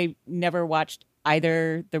 I never watched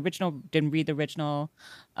either the original, didn't read the original.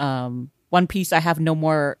 One Piece, I have no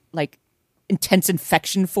more like intense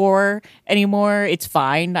infection for anymore. It's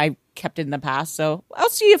fine. I kept it in the past, so I'll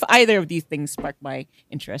see if either of these things spark my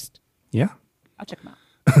interest. Yeah, I'll check them out.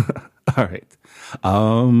 All right.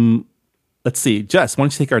 Let's see, Jess, why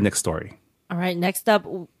don't you take our next story? All right, next up,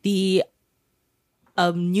 the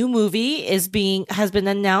new movie has been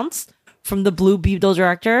announced from the Blue Beetle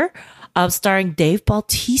director, starring Dave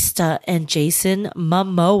Bautista and Jason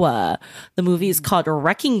Momoa. The movie is called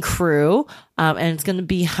Wrecking Crew, and it's going to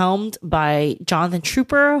be helmed by Jonathan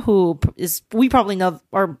Trooper, who we probably know,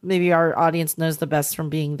 or maybe our audience knows the best from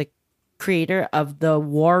being the creator of the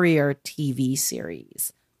Warrior TV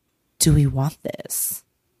series. Do we want this?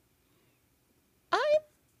 I'm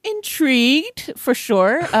intrigued for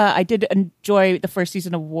sure. I did enjoy the first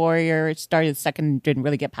season of Warrior. It started the second, didn't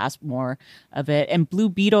really get past more of it. And Blue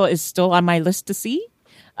Beetle is still on my list to see.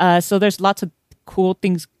 So there's lots of cool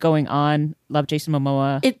things going on. Love Jason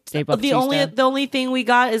Momoa. Dave Bautista. The only thing we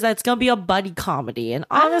got is that it's gonna be a buddy comedy, and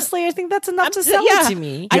honestly, I think that's enough to sell it to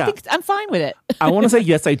me. Yeah. I think I'm fine with it. I want to say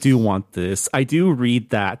yes, I do want this. I do read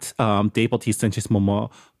that Dave Bautista and Jason Momoa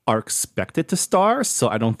are expected to star, so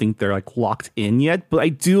I don't think they're like locked in yet. But I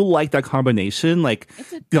do like that combination. Like,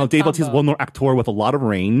 Dave Bautista is a well-known actor with a lot of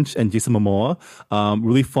range, and Jason Momoa,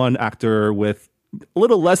 really fun actor with a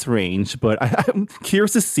little less range. But I'm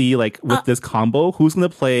curious to see, like, with this combo, who's going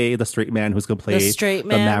to play the straight man, who's going to play the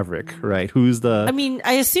Maverick, right? Who's the? I mean,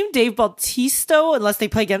 I assume Dave Bautista, unless they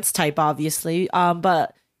play against type, obviously.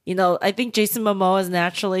 But I think Jason Momoa is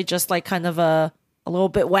naturally just like kind of a little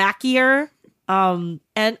bit wackier.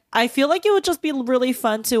 And I feel like it would just be really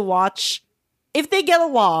fun to watch if they get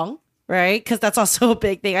along, right? Because that's also a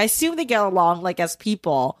big thing. I assume they get along like as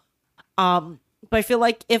people. But I feel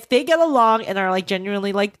like if they get along and are like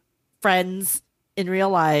genuinely like friends in real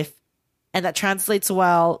life, and that translates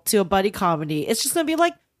well to a buddy comedy, it's just gonna be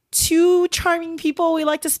like two charming people we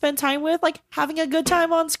like to spend time with, like having a good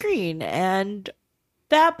time on screen, and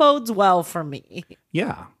that bodes well for me.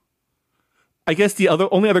 Yeah. I guess the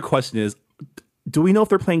only other question is, do we know if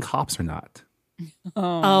they're playing cops or not?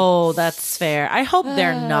 Oh, that's fair. I hope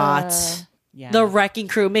they're not. Yeah. The Wrecking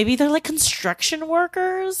Crew. Maybe they're like construction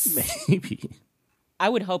workers. Maybe. I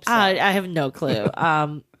would hope so. I have no clue.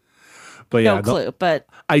 But yeah, no clue. But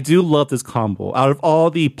I do love this combo. Out of all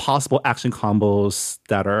the possible action combos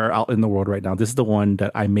that are out in the world right now, this is the one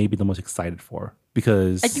that I may be the most excited for,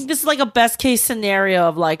 because I think this is like a best case scenario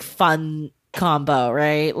of like fun combo,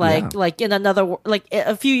 right? Like in another, like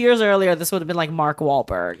a few years earlier, this would have been like Mark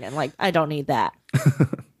Wahlberg, and like I don't need that.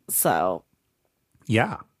 So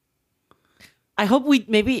yeah, I hope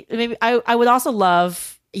maybe I would also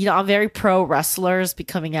love, I'm very pro wrestlers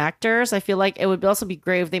becoming actors. I feel like it would also be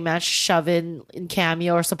great if they managed to shove in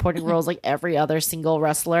cameo or supporting roles like every other single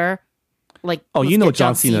wrestler. Like,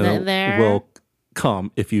 John Cena in there will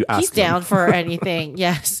come if you ask him. He's down for anything.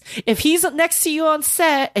 Yes. If he's next to you on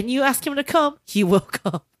set and you ask him to come, he will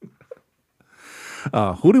come.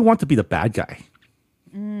 Who do you want to be the bad guy?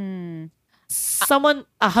 Someone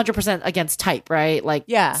 100% against type, right? Like,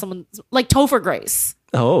 Yeah. someone like Topher Grace.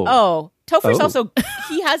 Oh, Topher's Oh. also,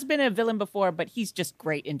 he has been a villain before, but he's just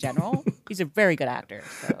great in general. He's a very good actor.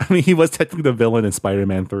 So. I mean, he was technically the villain in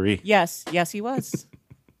Spider-Man 3. Yes, he was.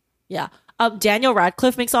 Yeah. Daniel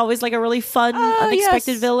Radcliffe makes always like a really fun,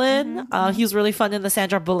 unexpected yes. villain. He was really fun in the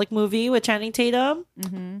Sandra Bullock movie with Channing Tatum.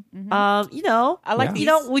 You know, I like Yeah. these. you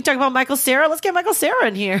know, we talk about Michael Cera. Let's get Michael Cera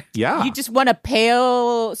in here. Yeah. You just want a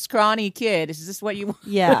pale, scrawny kid. Is this what you want?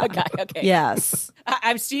 Yeah. Okay. Yes.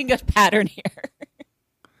 I'm seeing a pattern here.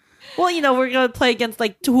 Well, you know, we're gonna play against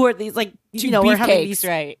like two of these, like Two you know, we're having beefcakes, these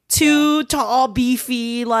right? two tall,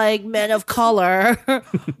 beefy, like men of color.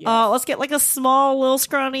 Let's get like a small, little,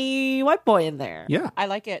 scrawny white boy in there. Yeah. I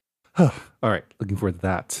like it. All right. Looking forward to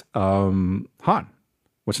that. Han,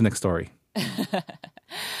 what's the next story?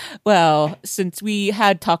 Well, since we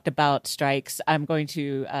had talked about strikes, I'm going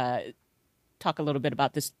to talk a little bit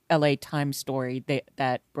about this LA Times story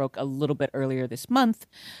that broke a little bit earlier this month,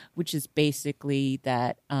 which is basically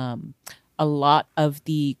that a lot of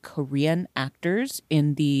the Korean actors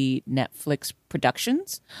in the Netflix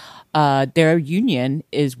productions, their union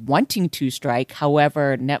is wanting to strike.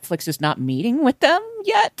 However, Netflix is not meeting with them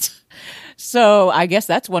yet. So I guess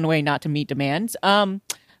that's one way not to meet demands.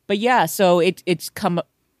 But yeah, so it's come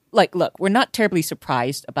like, look, we're not terribly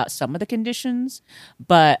surprised about some of the conditions,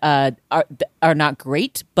 but are not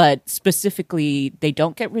great. But specifically, they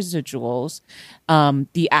don't get residuals.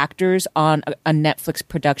 The actors on a Netflix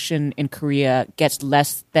production in Korea gets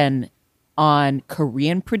less than on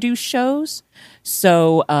Korean produced shows.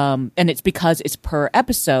 So, and it's because it's per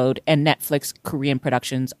episode, and Netflix Korean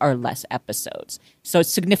productions are less episodes. So it's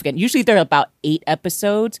significant. Usually they're about 8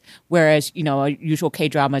 episodes, whereas, you know, a usual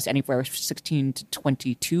K-drama is anywhere from 16 to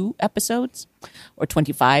 22 episodes or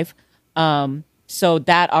 25. So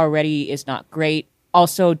that already is not great.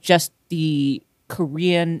 Also, just the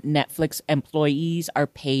Korean Netflix employees are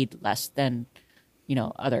paid less than, you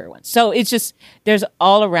know, other ones. So it's just, there's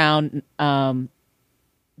all around,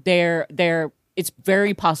 it's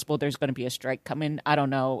very possible there's going to be a strike coming. I don't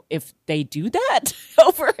know if they do that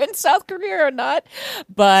over in South Korea or not,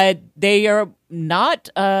 but they are not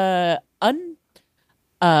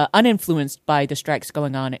uninfluenced by the strikes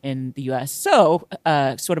going on in the U.S. So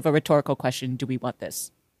sort of a rhetorical question, do we want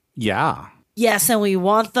this? Yeah. Yes, and we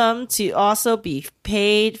want them to also be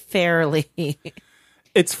paid fairly.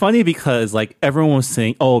 It's funny because like everyone was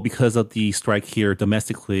saying, oh, because of the strike here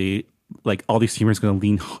domestically, like all these streamers going to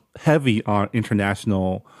lean heavy on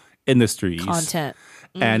international industries Content.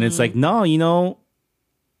 and it's like, no, you know,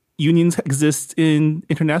 unions exist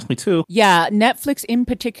internationally too. Yeah, Netflix in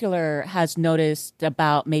particular has noticed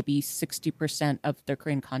about maybe 60% of their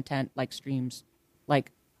Korean content like streams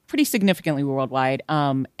like pretty significantly worldwide,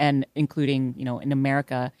 and including, you know, in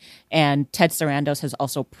America. And Ted Sarandos has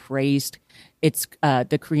also praised its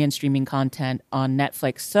the Korean streaming content on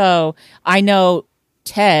Netflix. So I know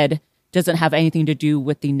Ted doesn't have anything to do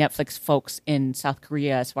with the Netflix folks in South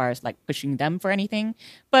Korea as far as like pushing them for anything,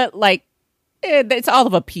 but like it's all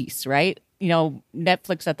of a piece, right? You know,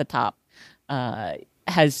 Netflix at the top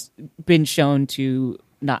has been shown to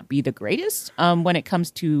not be the greatest when it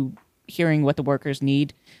comes to hearing what the workers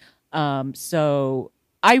need. So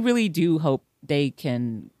I really do hope they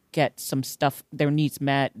can get some stuff, their needs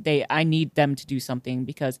met. I need them to do something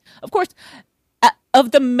because, of course,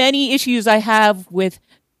 of the many issues I have with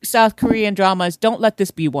South Korean dramas, don't let this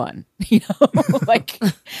be one. You know, like,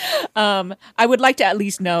 I would like to at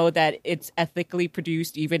least know that it's ethically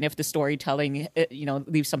produced, even if the storytelling, you know,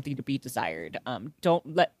 leaves something to be desired.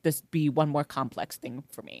 Don't let this be one more complex thing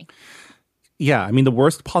for me. Yeah, I mean, the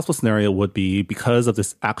worst possible scenario would be because of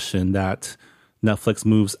this action that Netflix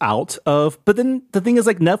moves out of. But then the thing is,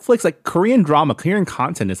 like, Netflix, like Korean drama, Korean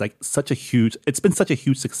content is like it's been such a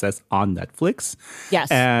huge success on Netflix.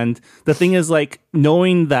 Yes. And the thing is, like,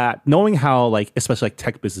 knowing how, like, especially like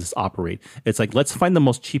tech businesses operate, it's like, let's find the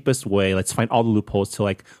most cheapest way. Let's find all the loopholes to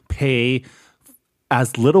like pay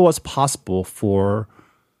as little as possible for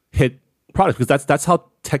hit products, because that's how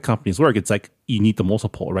tech companies work. It's like you need the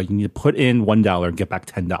multiple, right? You need to put in $1 and get back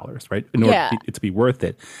 $10, right? In order Yeah. for it to be worth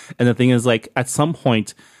it. And the thing is, like, at some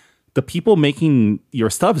point, the people making your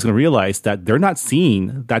stuff is going to realize that they're not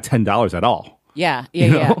seeing that $10 at all. Yeah.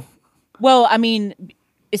 You know? Well, I mean,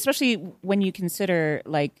 especially when you consider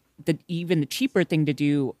like even the cheaper thing to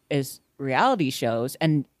do is reality shows,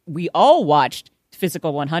 and we all watched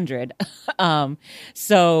Physical 100.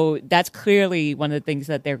 So that's clearly one of the things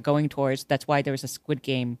that they're going towards. That's why there was a Squid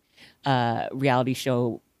Game reality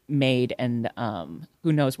show made, and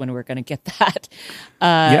who knows when we're going to get that.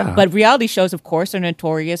 But reality shows, of course, are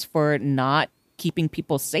notorious for not keeping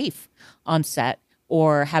people safe on set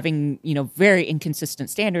or having, very inconsistent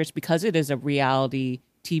standards because it is a reality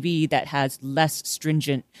TV that has less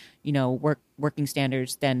stringent, working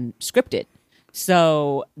standards than scripted.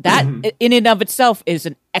 So that in and of itself is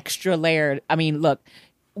an extra layer. I mean, look,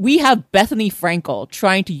 we have Bethany Frankel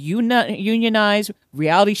trying to unionize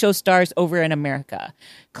reality show stars over in America.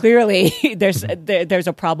 Clearly, there's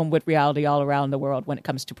a problem with reality all around the world when it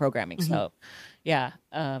comes to programming. So, yeah,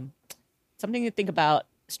 something to think about.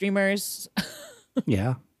 Streamers.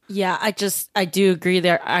 Yeah. Yeah, I do agree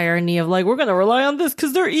their irony of like, we're going to rely on this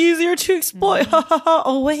because they're easier to exploit.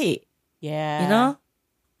 Oh, wait. Yeah.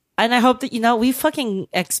 And I hope that, we fucking,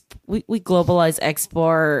 we globalize,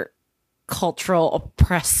 export, cultural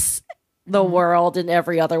oppress the world in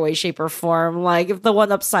every other way, shape, or form. Like, if the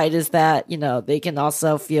one upside is that, they can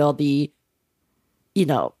also feel the,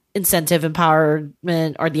 incentive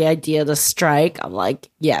empowerment or the idea to strike, I'm like,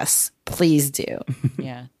 yes, please do.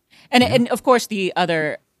 Yeah. And of course, the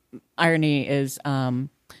other irony is,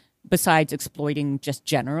 besides exploiting just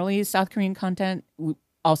generally South Korean content, we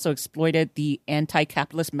also exploited the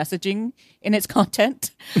anti-capitalist messaging in its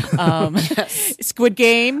content. Squid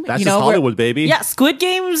Game. That's just Hollywood, baby. Yeah, Squid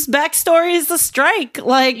Game's backstory is the strike.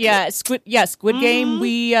 Like, Squid Game.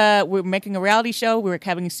 We're making a reality show. We're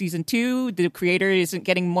having season 2. The creator isn't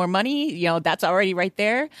getting more money. That's already right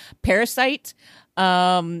there. Parasite.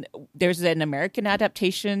 There's an American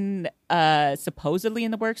adaptation supposedly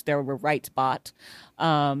in the works. There were rights bought.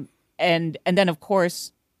 And then, of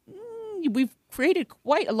course, we've created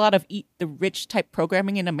quite a lot of Eat the Rich type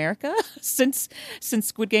programming in America since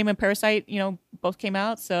Squid Game and Parasite, both came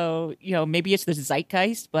out. So, maybe it's the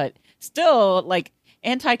zeitgeist, but still, like,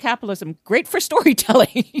 anti-capitalism, great for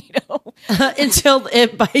storytelling, until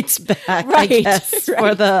it bites back, right, I guess,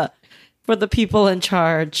 right. for the people in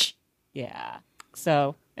charge. Yeah.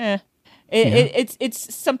 So,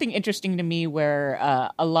 it's something interesting to me where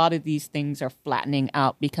a lot of these things are flattening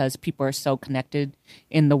out because people are so connected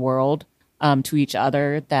in the world to each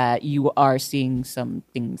other that you are seeing some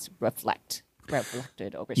things reflected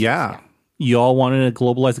overseas. Yeah. You all wanted a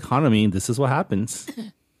globalized economy, and this is what happens.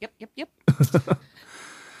 Yep.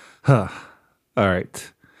 All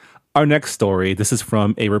right. Our next story, this is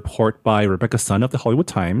from a report by Rebecca Sun of the Hollywood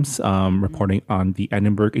Times, reporting on the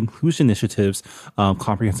Edinburgh Inclusion Initiative's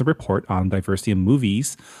comprehensive report on diversity in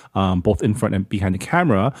movies, both in front and behind the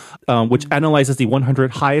camera, which analyzes the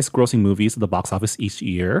 100 highest grossing movies at the box office each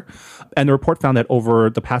year. And the report found that over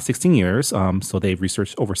the past 16 years, so they've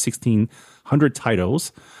researched over 1,600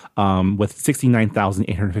 titles, with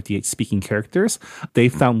 69,858 speaking characters, they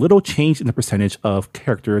found little change in the percentage of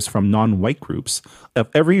characters from non-white groups of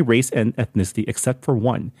every race and ethnicity except for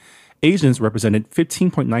one. Asians represented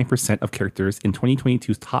 15.9% of characters in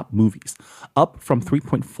 2022's top movies, up from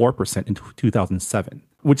 3.4% in 2007,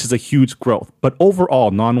 which is a huge growth. But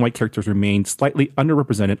overall, non-white characters remained slightly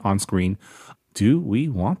underrepresented on screen. Do we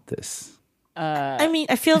want this? I mean,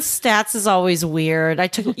 I feel stats is always weird. I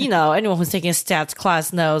took, anyone who's taking a stats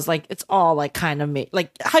class knows, like, it's all like kind of made,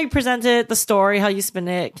 like how you present it, the story, how you spin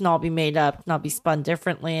it can all be made up, can all be spun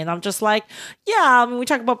differently. And I'm just like, yeah, I mean, we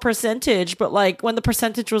talk about percentage, but like when the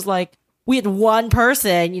percentage was like, we had one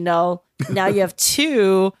person, now you have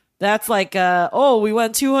two, that's like, we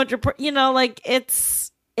went 200, like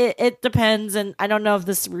it depends. And I don't know if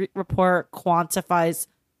this report quantifies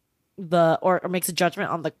or makes a judgment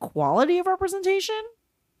on the quality of representation.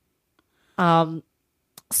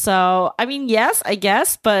 So I mean, yes, I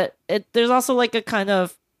guess, but there's also like a kind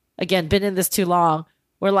of, again, been in this too long,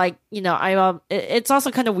 where like, it's also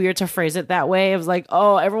kind of weird to phrase it that way. It was like,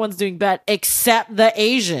 oh, everyone's doing bad except the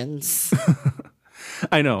Asians.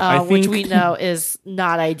 I know, which we know is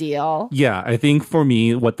not ideal. Yeah, I think for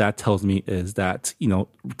me, what that tells me is that,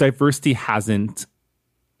 diversity hasn't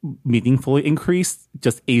meaningfully increased.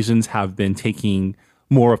 Just Asians have been taking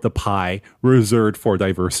more of the pie reserved for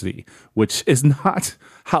diversity, which is not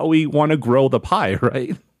how we want to grow the pie,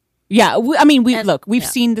 right? Yeah, we've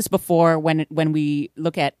seen this before when we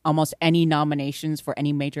look at almost any nominations for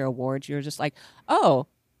any major awards. You're just like, oh,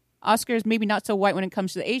 Oscars maybe not so white when it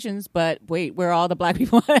comes to the Asians, but wait, where are all the black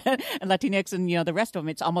people and Latinx and the rest of them?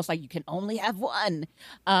 It's almost like you can only have one.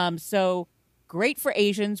 So great for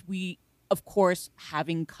Asians. We, of course,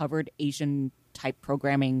 having covered Asian type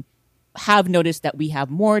programming, have noticed that we have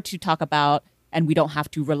more to talk about, and we don't have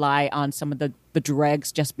to rely on some of the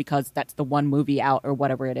dregs just because that's the one movie out or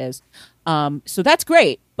whatever it is. So that's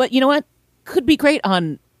great. But you know what? Could be great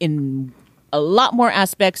in a lot more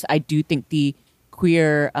aspects. I do think the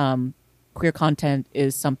queer queer content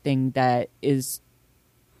is something that is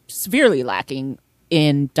severely lacking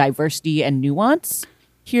in diversity and nuance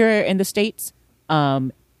here in the States.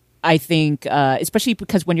 I think, especially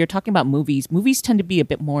because when you're talking about movies tend to be a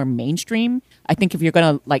bit more mainstream. I think if you're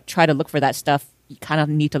going to like try to look for that stuff, you kind of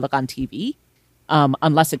need to look on TV,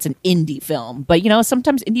 unless it's an indie film. But,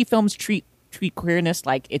 sometimes indie films treat queerness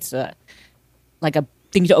like it's a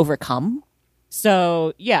thing to overcome.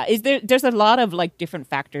 So, yeah, there's a lot of like different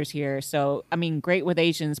factors here. So, I mean, great with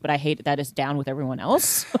Asians, but I hate that it's down with everyone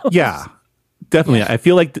else. Yeah, definitely. Yeah. I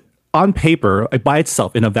feel like on paper, like by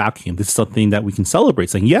itself, in a vacuum, this is something that we can celebrate.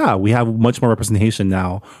 Saying, yeah, we have much more representation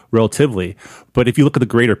now, relatively. But if you look at the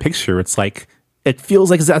greater picture, it's like it feels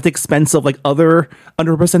like it's at the expense of like other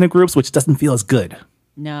underrepresented groups, which doesn't feel as good.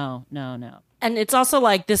 No. And it's also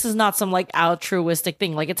like this is not some like altruistic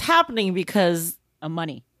thing. Like it's happening because of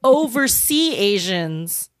money. Overseas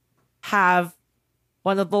Asians have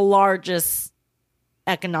one of the largest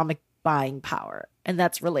economic buying power, and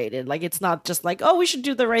that's related. Like it's not just like, oh, we should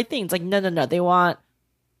do the right thing. It's like no, they want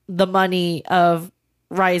the money of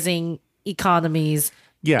rising economies.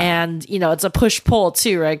 Yeah. And it's a push-pull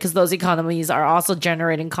too, right? Because those economies are also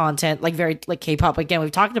generating content like very like K-pop. Again, we've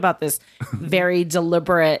talked about this very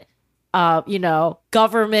deliberate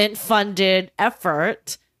government funded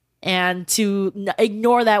effort. And to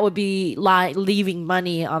ignore that would be leaving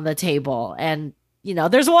money on the table. And,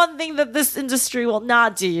 there's one thing that this industry will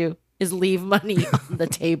not do is leave money on the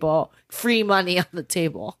table, free money on the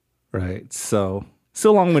table. Right. So,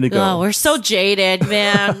 still a long way to go. Oh, we're so jaded,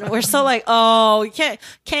 man. We're so like, oh, we can't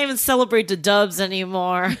even celebrate the dubs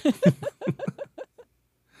anymore.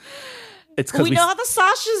 It's because we know how the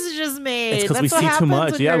sausage is made. It's because we see too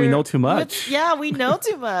much. Yeah, we know too much. We know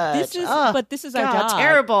too much. But this is our job.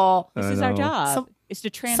 Terrible. This is our job. It's to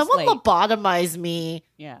translate. Someone lobotomize me.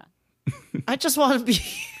 Yeah. I just want to be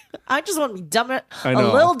dumber, a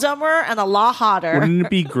little dumber and a lot hotter. Wouldn't it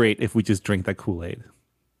be great if we just drank that Kool-Aid?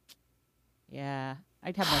 Yeah,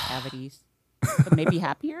 I'd have more cavities, but maybe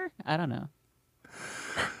happier. I don't know.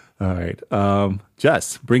 All right,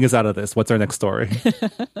 Jess, bring us out of this. What's our next story?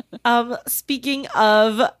 Speaking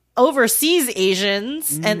of overseas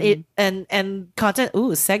Asians and content,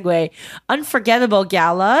 segue. Unforgettable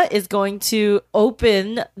Gala is going to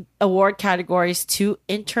open award categories to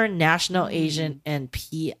international Asian and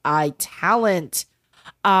PI talent.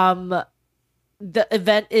 The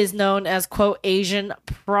event is known as quote Asian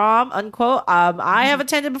Prom unquote. I have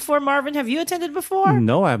attended before. Marvin, have you attended before?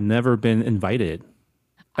 No, I've never been invited.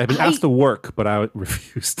 I've been asked to work, but I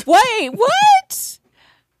refused. Wait, what?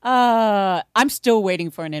 I'm still waiting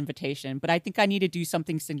for an invitation, but I think I need to do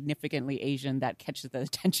something significantly Asian that catches the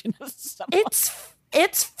attention of someone.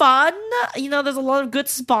 It's fun. There's a lot of good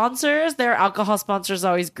sponsors. Their alcohol sponsors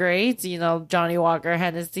are always great. Johnny Walker,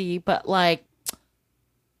 Hennessy, but like,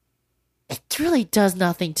 it really does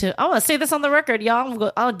nothing to. I want to say this on the record,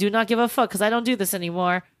 y'all. I do not give a fuck because I don't do this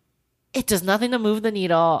anymore. It does nothing to move the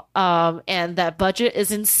needle. And that budget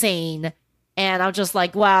is insane. And I'm just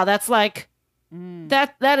like, wow, that's like.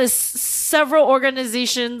 That is several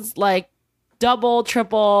organizations like double,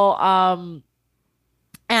 triple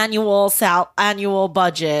annual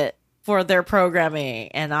budget for their programming,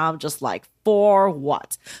 and I'm just like, for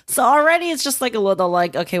what? So already it's just like a little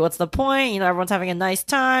like, okay, what's the point? Everyone's having a nice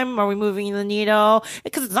time. Are we moving the needle?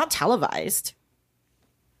 Because it's not televised,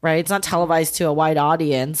 right? It's not televised to a wide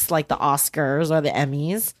audience like the Oscars or the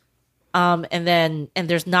Emmys, and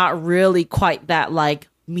there's not really quite that like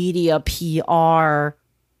media PR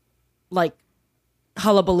like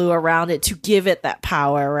hullabaloo around it to give it that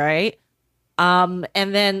power, right? And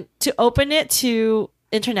then to open it to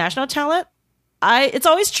international talent, it's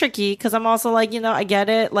always tricky because I'm also like, I get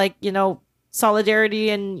it, like,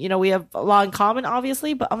 solidarity and we have a lot in common,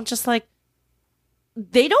 obviously, but I'm just like,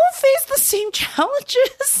 they don't face the same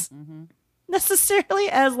challenges necessarily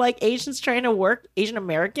as like Asian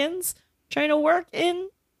Americans trying to work in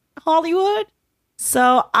Hollywood.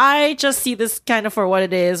 So I just see this kind of for what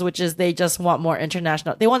it is, which is they just want more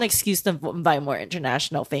international. They want an excuse to invite more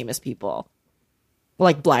international famous people,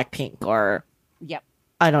 like Blackpink or,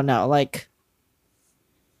 I don't know, like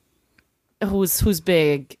who's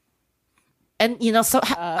big, and so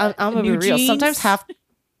I'm gonna be real. Sometimes and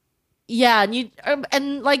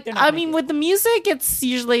like with the music, it's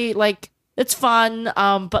usually like it's fun,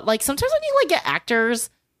 but like sometimes when you like get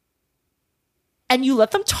actors and you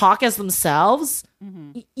let them talk as themselves,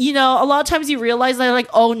 a lot of times you realize that like,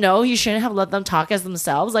 oh no, you shouldn't have let them talk as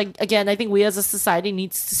themselves. Like, again, I think we as a society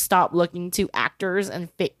needs to stop looking to actors and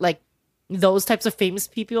like those types of famous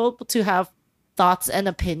people to have thoughts and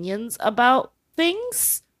opinions about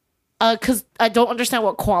things. because I don't understand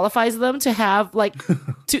what qualifies them to have like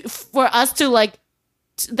for us to like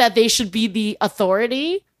that they should be the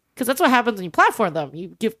authority, because that's what happens when you platform them.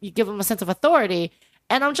 You give them a sense of authority,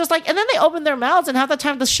 and I'm just like, and then they open their mouths, and half the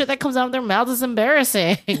time the shit that comes out of their mouths is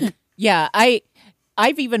embarrassing. Yeah,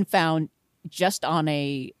 I've even found, just on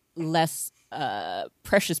a less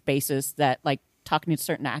precious basis, that like talking to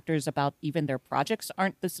certain actors about even their projects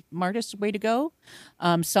aren't the smartest way to go.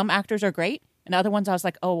 Some actors are great, and other ones I was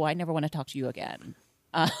like, oh, I never want to talk to you again.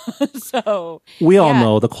 So we all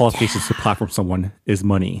know the qualifications to platform someone is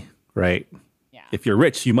money, right? Yeah. If you're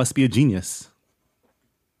rich, you must be a genius.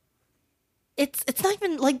 It's not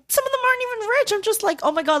even like, some of them aren't even rich. I'm just like,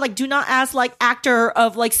 oh my god, like, do not ask like actor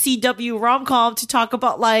of like CW rom-com to talk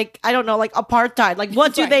about like, I don't know, like apartheid. Like,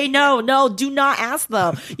 what do they know? No, do not ask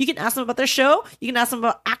them. You can ask them about their show. You can ask them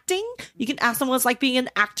about acting. You can ask them what's like being an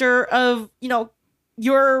actor of, you know,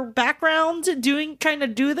 your background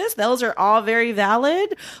do this. Those are all very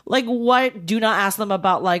valid. Like, what? Do not ask them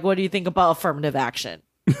about like, what do you think about affirmative action?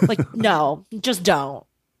 Like, no, just don't.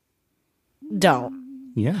 Yeah.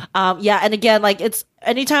 Yeah, and again, like, it's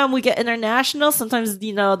anytime we get international, sometimes,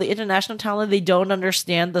 you know, the international talent, they don't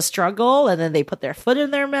understand the struggle, and then they put their foot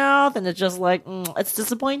in their mouth, and it's just like, it's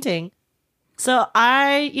disappointing. So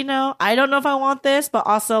I don't know if I want this, but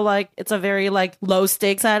also like, it's a very like low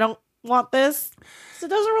stakes. I don't want this, so it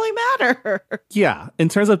doesn't really matter. Yeah. In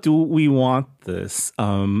terms of, do we want this?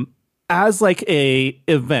 As like a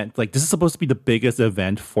event, like this is supposed to be the biggest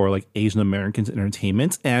event for like Asian Americans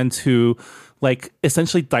entertainment, and to like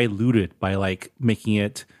essentially dilute it by like making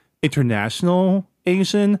it international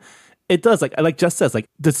Asian, it does, like Jess says, like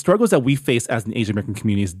the struggles that we face as an Asian American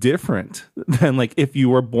community is different than like if you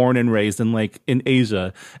were born and raised in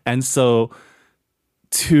Asia. And so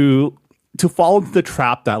to fall into the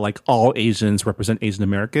trap that like all Asians represent Asian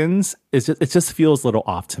Americans, it just feels a little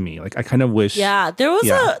off to me. Like, I kind of wish. Yeah,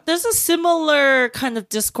 there's a similar kind of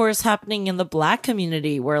discourse happening in the Black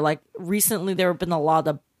community, where like recently there have been a lot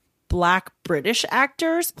of Black British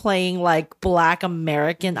actors playing like Black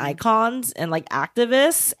American icons and like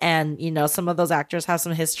activists, and you know, some of those actors have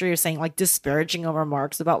some history of saying like disparaging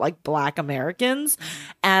remarks about like Black Americans,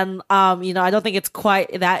 and you know, I don't think it's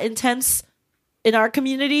quite that intense in our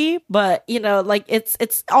community, but you know, like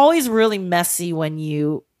it's always really messy when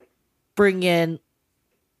you bring in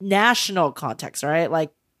national context, right?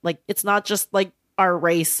 Like it's not just like our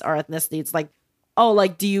race, our ethnicity. It's like, oh,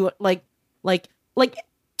 like, do you like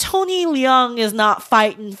Tony Leung is not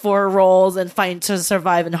fighting for roles and fighting to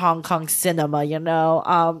survive in Hong Kong cinema, you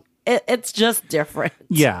know? It's just different.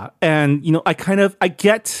 Yeah. And, you know, I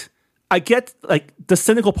get like the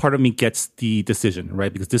cynical part of me gets the decision,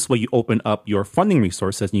 right? Because this way you open up your funding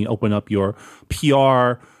resources and you open up your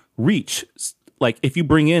PR reach. Like if you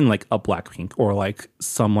bring in like a Blackpink or like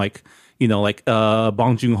some like, you know, like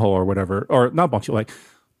Bong Joon-ho or whatever, or not Bong Joon, like,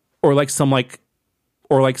 or like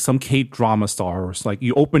some K-drama star, or like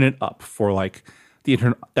you open it up for like the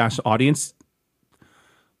international audience.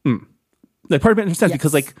 Like part of it makes sense,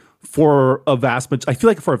 because like I feel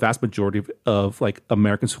like for a vast majority of like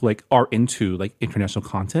Americans who like are into like international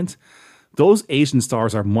content, those Asian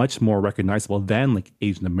stars are much more recognizable than like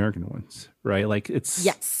Asian American ones, right? Like it's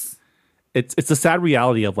a sad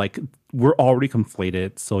reality of like we're already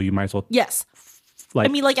conflated, so you might as well Like,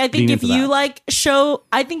 I mean, like, I think if you show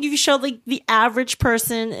like the average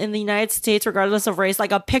person in the United States, regardless of race,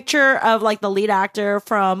 like a picture of like the lead actor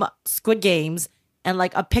from Squid Games and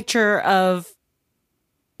like a picture of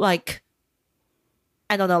like,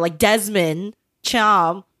 I don't know, like Desmond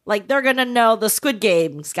Cham, like they're gonna know the Squid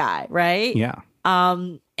Games guy, right? Yeah.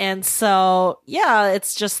 And so yeah,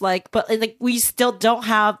 it's just like, but like we still don't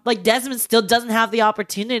have, like, Desmond still doesn't have the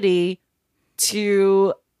opportunity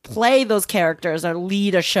to play those characters or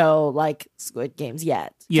lead a show like Squid Games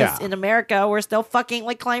yet. Yeah. In America, we're still fucking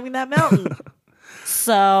like climbing that mountain.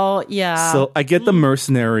 So, yeah. So I get the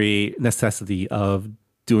mercenary necessity of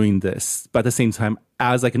doing this, but at the same time,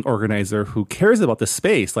 as like an organizer who cares about the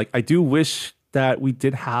space, like I do wish that we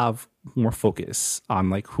did have more focus on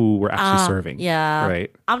like who we're actually serving. Yeah.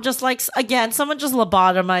 Right. I'm just like, again, someone just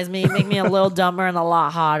lobotomize me, make me a little dumber and a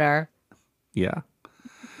lot hotter. Yeah.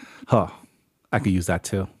 Huh. I could use that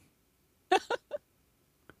too.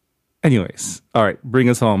 Anyways, all right, bring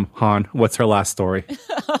us home, Han. What's her last story?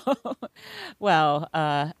 Well,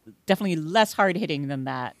 definitely less hard hitting than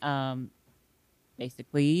that.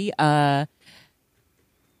 Basically, the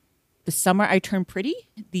summer I turned pretty.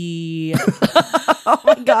 Oh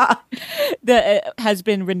my god, has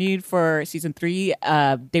been renewed for season 3.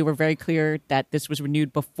 They were very clear that this was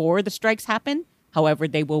renewed before the strikes happened, However,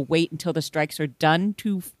 they will wait until the strikes are done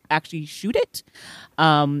to actually shoot it.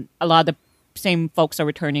 A lot of the same folks are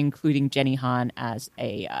returning, including Jenny Han as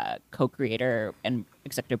a co-creator and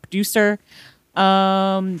executive producer.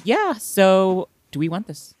 So do we want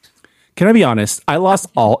this? Can I be honest? I lost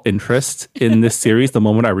all interest in this series the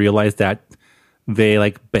moment I realized that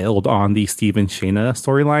they bailed on the Steve and Shayna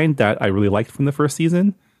storyline that I really liked from the first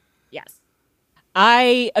season. Yes.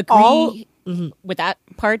 I agree with that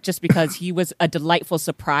part, just because he was a delightful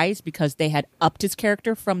surprise, because they had upped his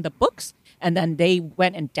character from the books and then they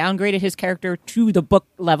went and downgraded his character to the book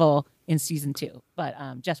level in season 2. But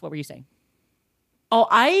Jess, what were you saying? Oh,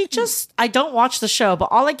 I don't watch the show, but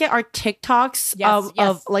all I get are TikToks Yes.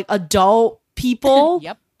 of adult people,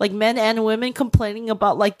 Yep. men and women, complaining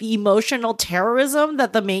about the emotional terrorism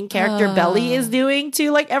that the main character Belly is doing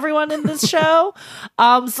to everyone in this show.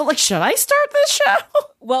 So should I start this show?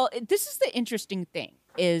 Well, this is the interesting thing,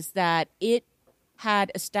 is that it had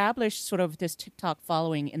established sort of this TikTok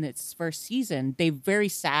following in its first season. They very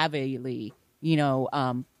savvily,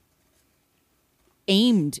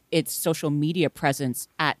 aimed its social media presence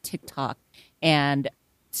at TikTok. And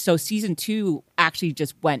so season 2 actually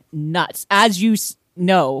just went nuts, as you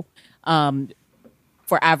know, after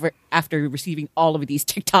receiving all of these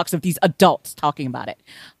TikToks of these adults talking about it.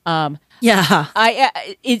 Yeah.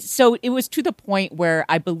 So it was to the point where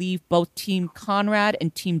I believe both Team Conrad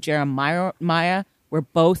and Team Jeremiah were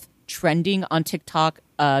both trending on TikTok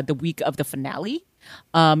the week of the finale.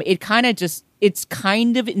 It's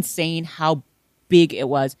kind of insane how big it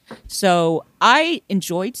was. So I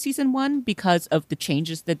enjoyed season 1 because of the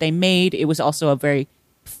changes that they made. It was also a very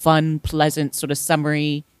fun, pleasant sort of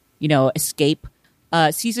summary, escape.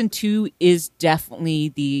 Season 2 is definitely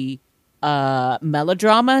the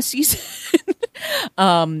melodrama season.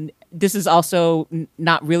 This is also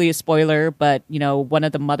not really a spoiler, but one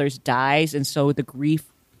of the mothers dies, and so the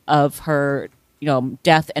grief of her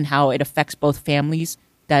death and how it affects both families,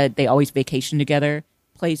 that they always vacation together,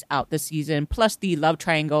 plays out this season. Plus the love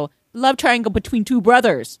triangle between two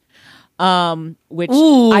brothers, which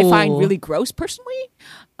I find really gross personally.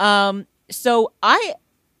 So I,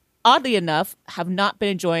 oddly enough, have not been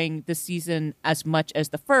enjoying this season as much as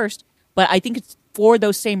the first, but I think it's for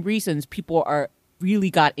those same reasons people are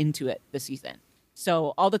really got into it this season.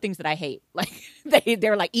 So all the things that I hate,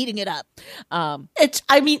 they're eating it up.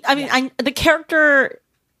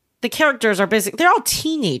 The characters are basically, they're all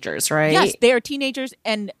teenagers, right? Yes, they are teenagers,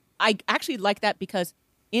 and I actually like that because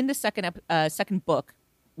in the second book,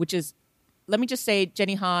 which is, let me just say,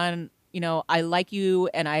 Jenny Han, I like you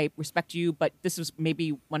and I respect you, but this was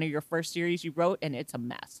maybe one of your first series you wrote, and it's a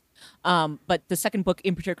mess. But the second book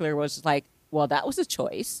in particular was well, that was a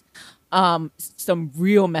choice. Some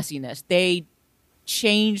real messiness. They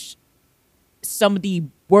changed some of the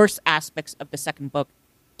worst aspects of the second book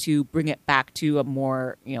to bring it back to a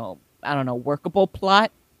more, workable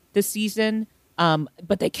plot this season.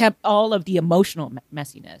 But they kept all of the emotional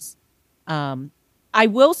messiness. I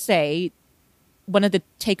will say one of the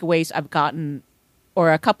takeaways I've gotten,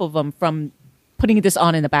 or a couple of them from putting this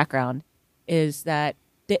on in the background, is that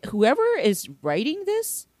whoever is writing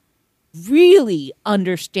this really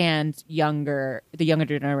understands the younger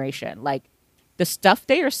generation. The stuff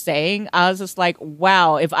they are saying, I was just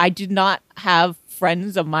wow, if I did not have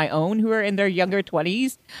friends of my own who are in their younger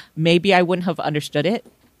 20s, maybe I wouldn't have understood it.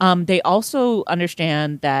 They also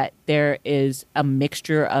understand that there is a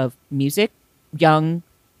mixture of music, young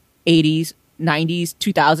 80s, 90s,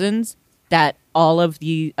 2000s, that all of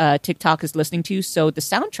the TikTok is listening to. So the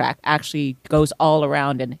soundtrack actually goes all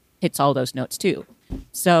around and hits all those notes too.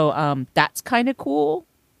 So that's kind of cool.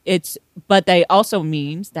 But that also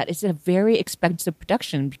means that it's a very expensive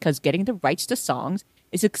production, because getting the rights to songs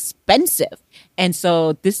is expensive. And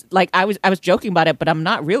so this, I was joking about it, but I'm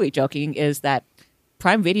not really joking, is that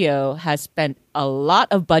Prime Video has spent a lot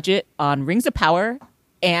of budget on Rings of Power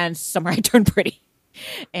and Summer I Turned Pretty.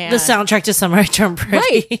 And the soundtrack to Summer I Turned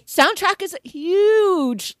Pretty. Right. Soundtrack is a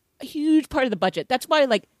huge part of the budget. That's why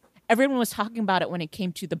everyone was talking about it when it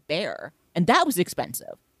came to The Bear, and that was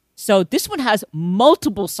expensive. So this one has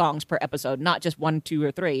multiple songs per episode, not just 1, 2,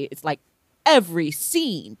 or 3. It's every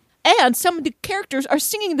scene. And some of the characters are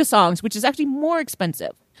singing the songs, which is actually more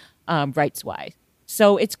expensive, rights-wise.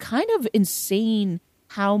 So it's kind of insane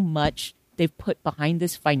how much they've put behind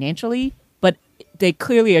this financially, but they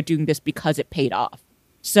clearly are doing this because it paid off.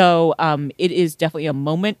 So it is definitely a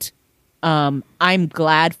moment. I'm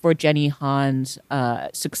glad for Jenny Han's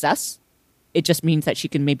success. It just means that she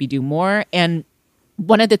can maybe do more. And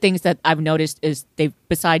one of the things that I've noticed is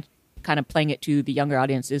besides kind of playing it to the younger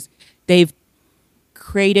audiences, they've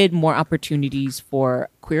created more opportunities for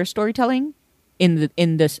queer storytelling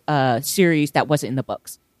in this series that wasn't in the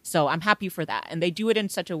books. So I'm happy for that. And they do it in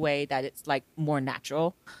such a way that it's like more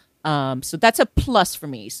natural. So that's a plus for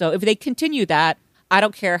me. So if they continue that, I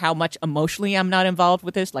don't care how much emotionally I'm not involved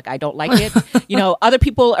with this. Like, I don't like it. Other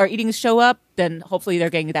people are eating the show up, then hopefully they're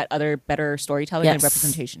getting that other better storytelling and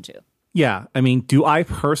representation too. Yeah. I mean, do I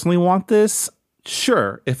personally want this?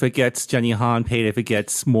 Sure. If it gets Jenny Han paid, if it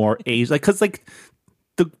gets more age, because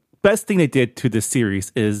the best thing they did to this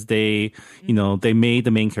series is they made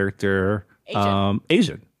the main character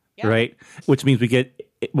Asian, right? Which means we get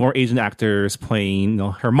more Asian actors playing,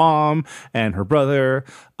 her mom and her brother,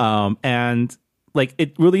 and like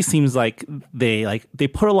it really seems like they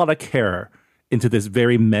put a lot of care into this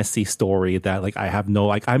very messy story that like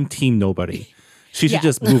I'm team nobody. She should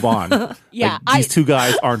just move on. These two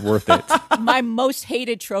guys aren't worth it. My most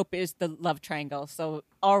hated trope is the love triangle. So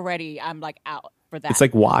already I'm like out for that. It's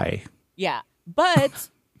like, why? Yeah. But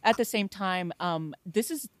at the same time,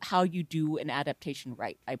 this is how you do an adaptation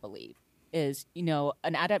right, I believe. Is, an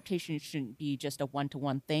adaptation shouldn't be just a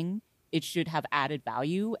one-to-one thing. It should have added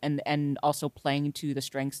value and also playing to the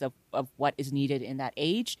strengths of what is needed in that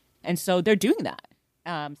age. And so they're doing that.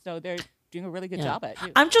 So they're doing a really good job at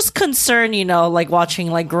it. I'm just concerned, like watching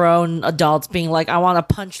like grown adults being like, I want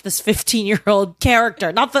to punch this 15-year-old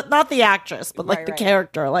character, not the actress, but like the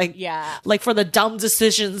character, like like for the dumb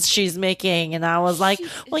decisions she's making. And I was like,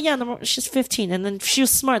 she's 15, and then if she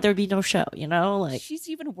was smart, there'd be no show, like she's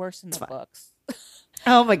even worse in the books.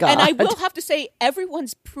 Oh my god! And I will have to say,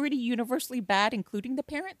 everyone's pretty universally bad, including the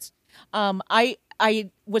parents. I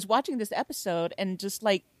was watching this episode and just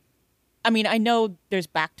like, I mean, I know there's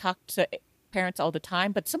back talk to parents all the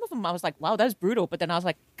time, but some of them I was like, wow, that's brutal. But then I was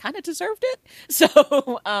like, kind of deserved it.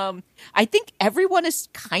 So I think everyone is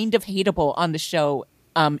kind of hateable on the show,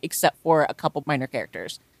 except for a couple minor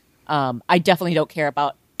characters. I definitely don't care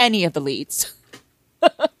about any of the leads.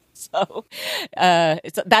 So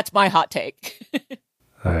that's my hot take.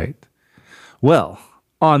 All right. Well,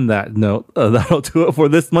 on that note, that'll do it for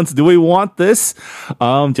this month's Do We Want This?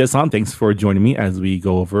 Jason, thanks for joining me as we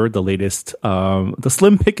go over the latest, the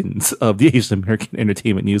slim pickings of the Asian American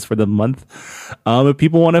entertainment news for the month. If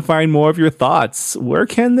people want to find more of your thoughts, where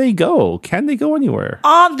can they go? Can they go anywhere?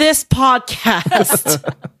 On this podcast.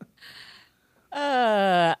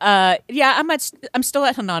 I'm still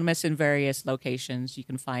at Anonymous in various locations. You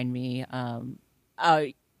can find me. I'm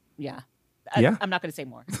not going to say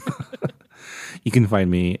more. You can find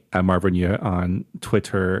me at Marvin Yue on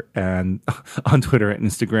Twitter and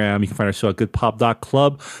Instagram. You can find our show at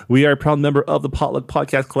goodpop.club. We are a proud member of the Potluck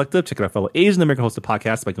Podcast Collective. Check out our fellow Asian American hosted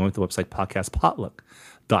podcasts by going to the website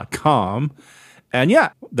podcastpotluck.com. And yeah,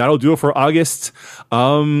 that'll do it for August.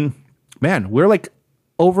 Man, we're like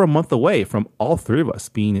over a month away from all three of us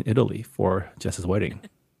being in Italy for Jess's wedding.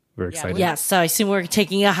 We're excited. Yes, so I assume we're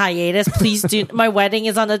taking a hiatus. Please do. My wedding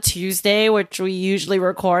is on a Tuesday, which we usually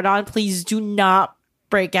record on. Please do not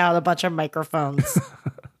break out a bunch of microphones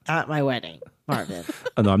at my wedding, Marvin.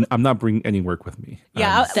 No, I'm not bringing any work with me.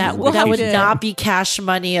 That would not be cash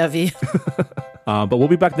money of you. But we'll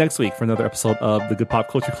be back next week for another episode of the Good Pop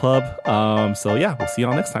Culture Club. So yeah, we'll see you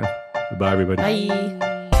all next time. Goodbye, everybody. Bye.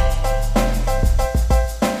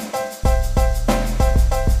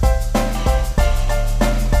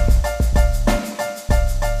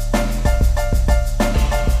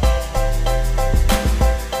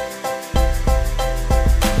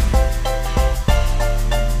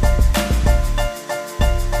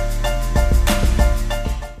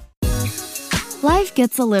 Life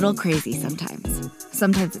gets a little crazy sometimes.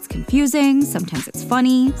 Sometimes it's confusing, sometimes it's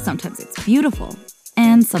funny, sometimes it's beautiful,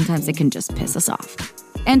 and sometimes it can just piss us off.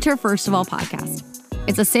 Enter First of All Podcast.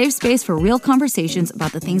 It's a safe space for real conversations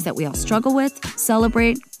about the things that we all struggle with,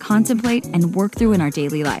 celebrate, contemplate, and work through in our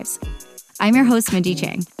daily lives. I'm your host, Mindy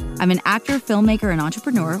Chang. I'm an actor, filmmaker, and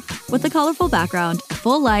entrepreneur with a colorful background, a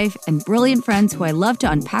full life, and brilliant friends who I love to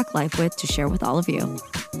unpack life with to share with all of you.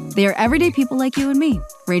 They are everyday people like you and me,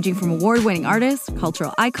 ranging from award-winning artists,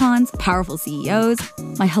 cultural icons, powerful CEOs,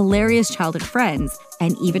 my hilarious childhood friends,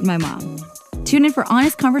 and even my mom. Tune in for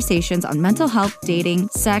honest conversations on mental health, dating,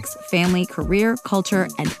 sex, family, career, culture,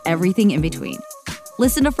 and everything in between.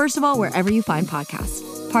 Listen to First of All wherever you find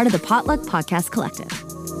podcasts, part of the Potluck Podcast Collective.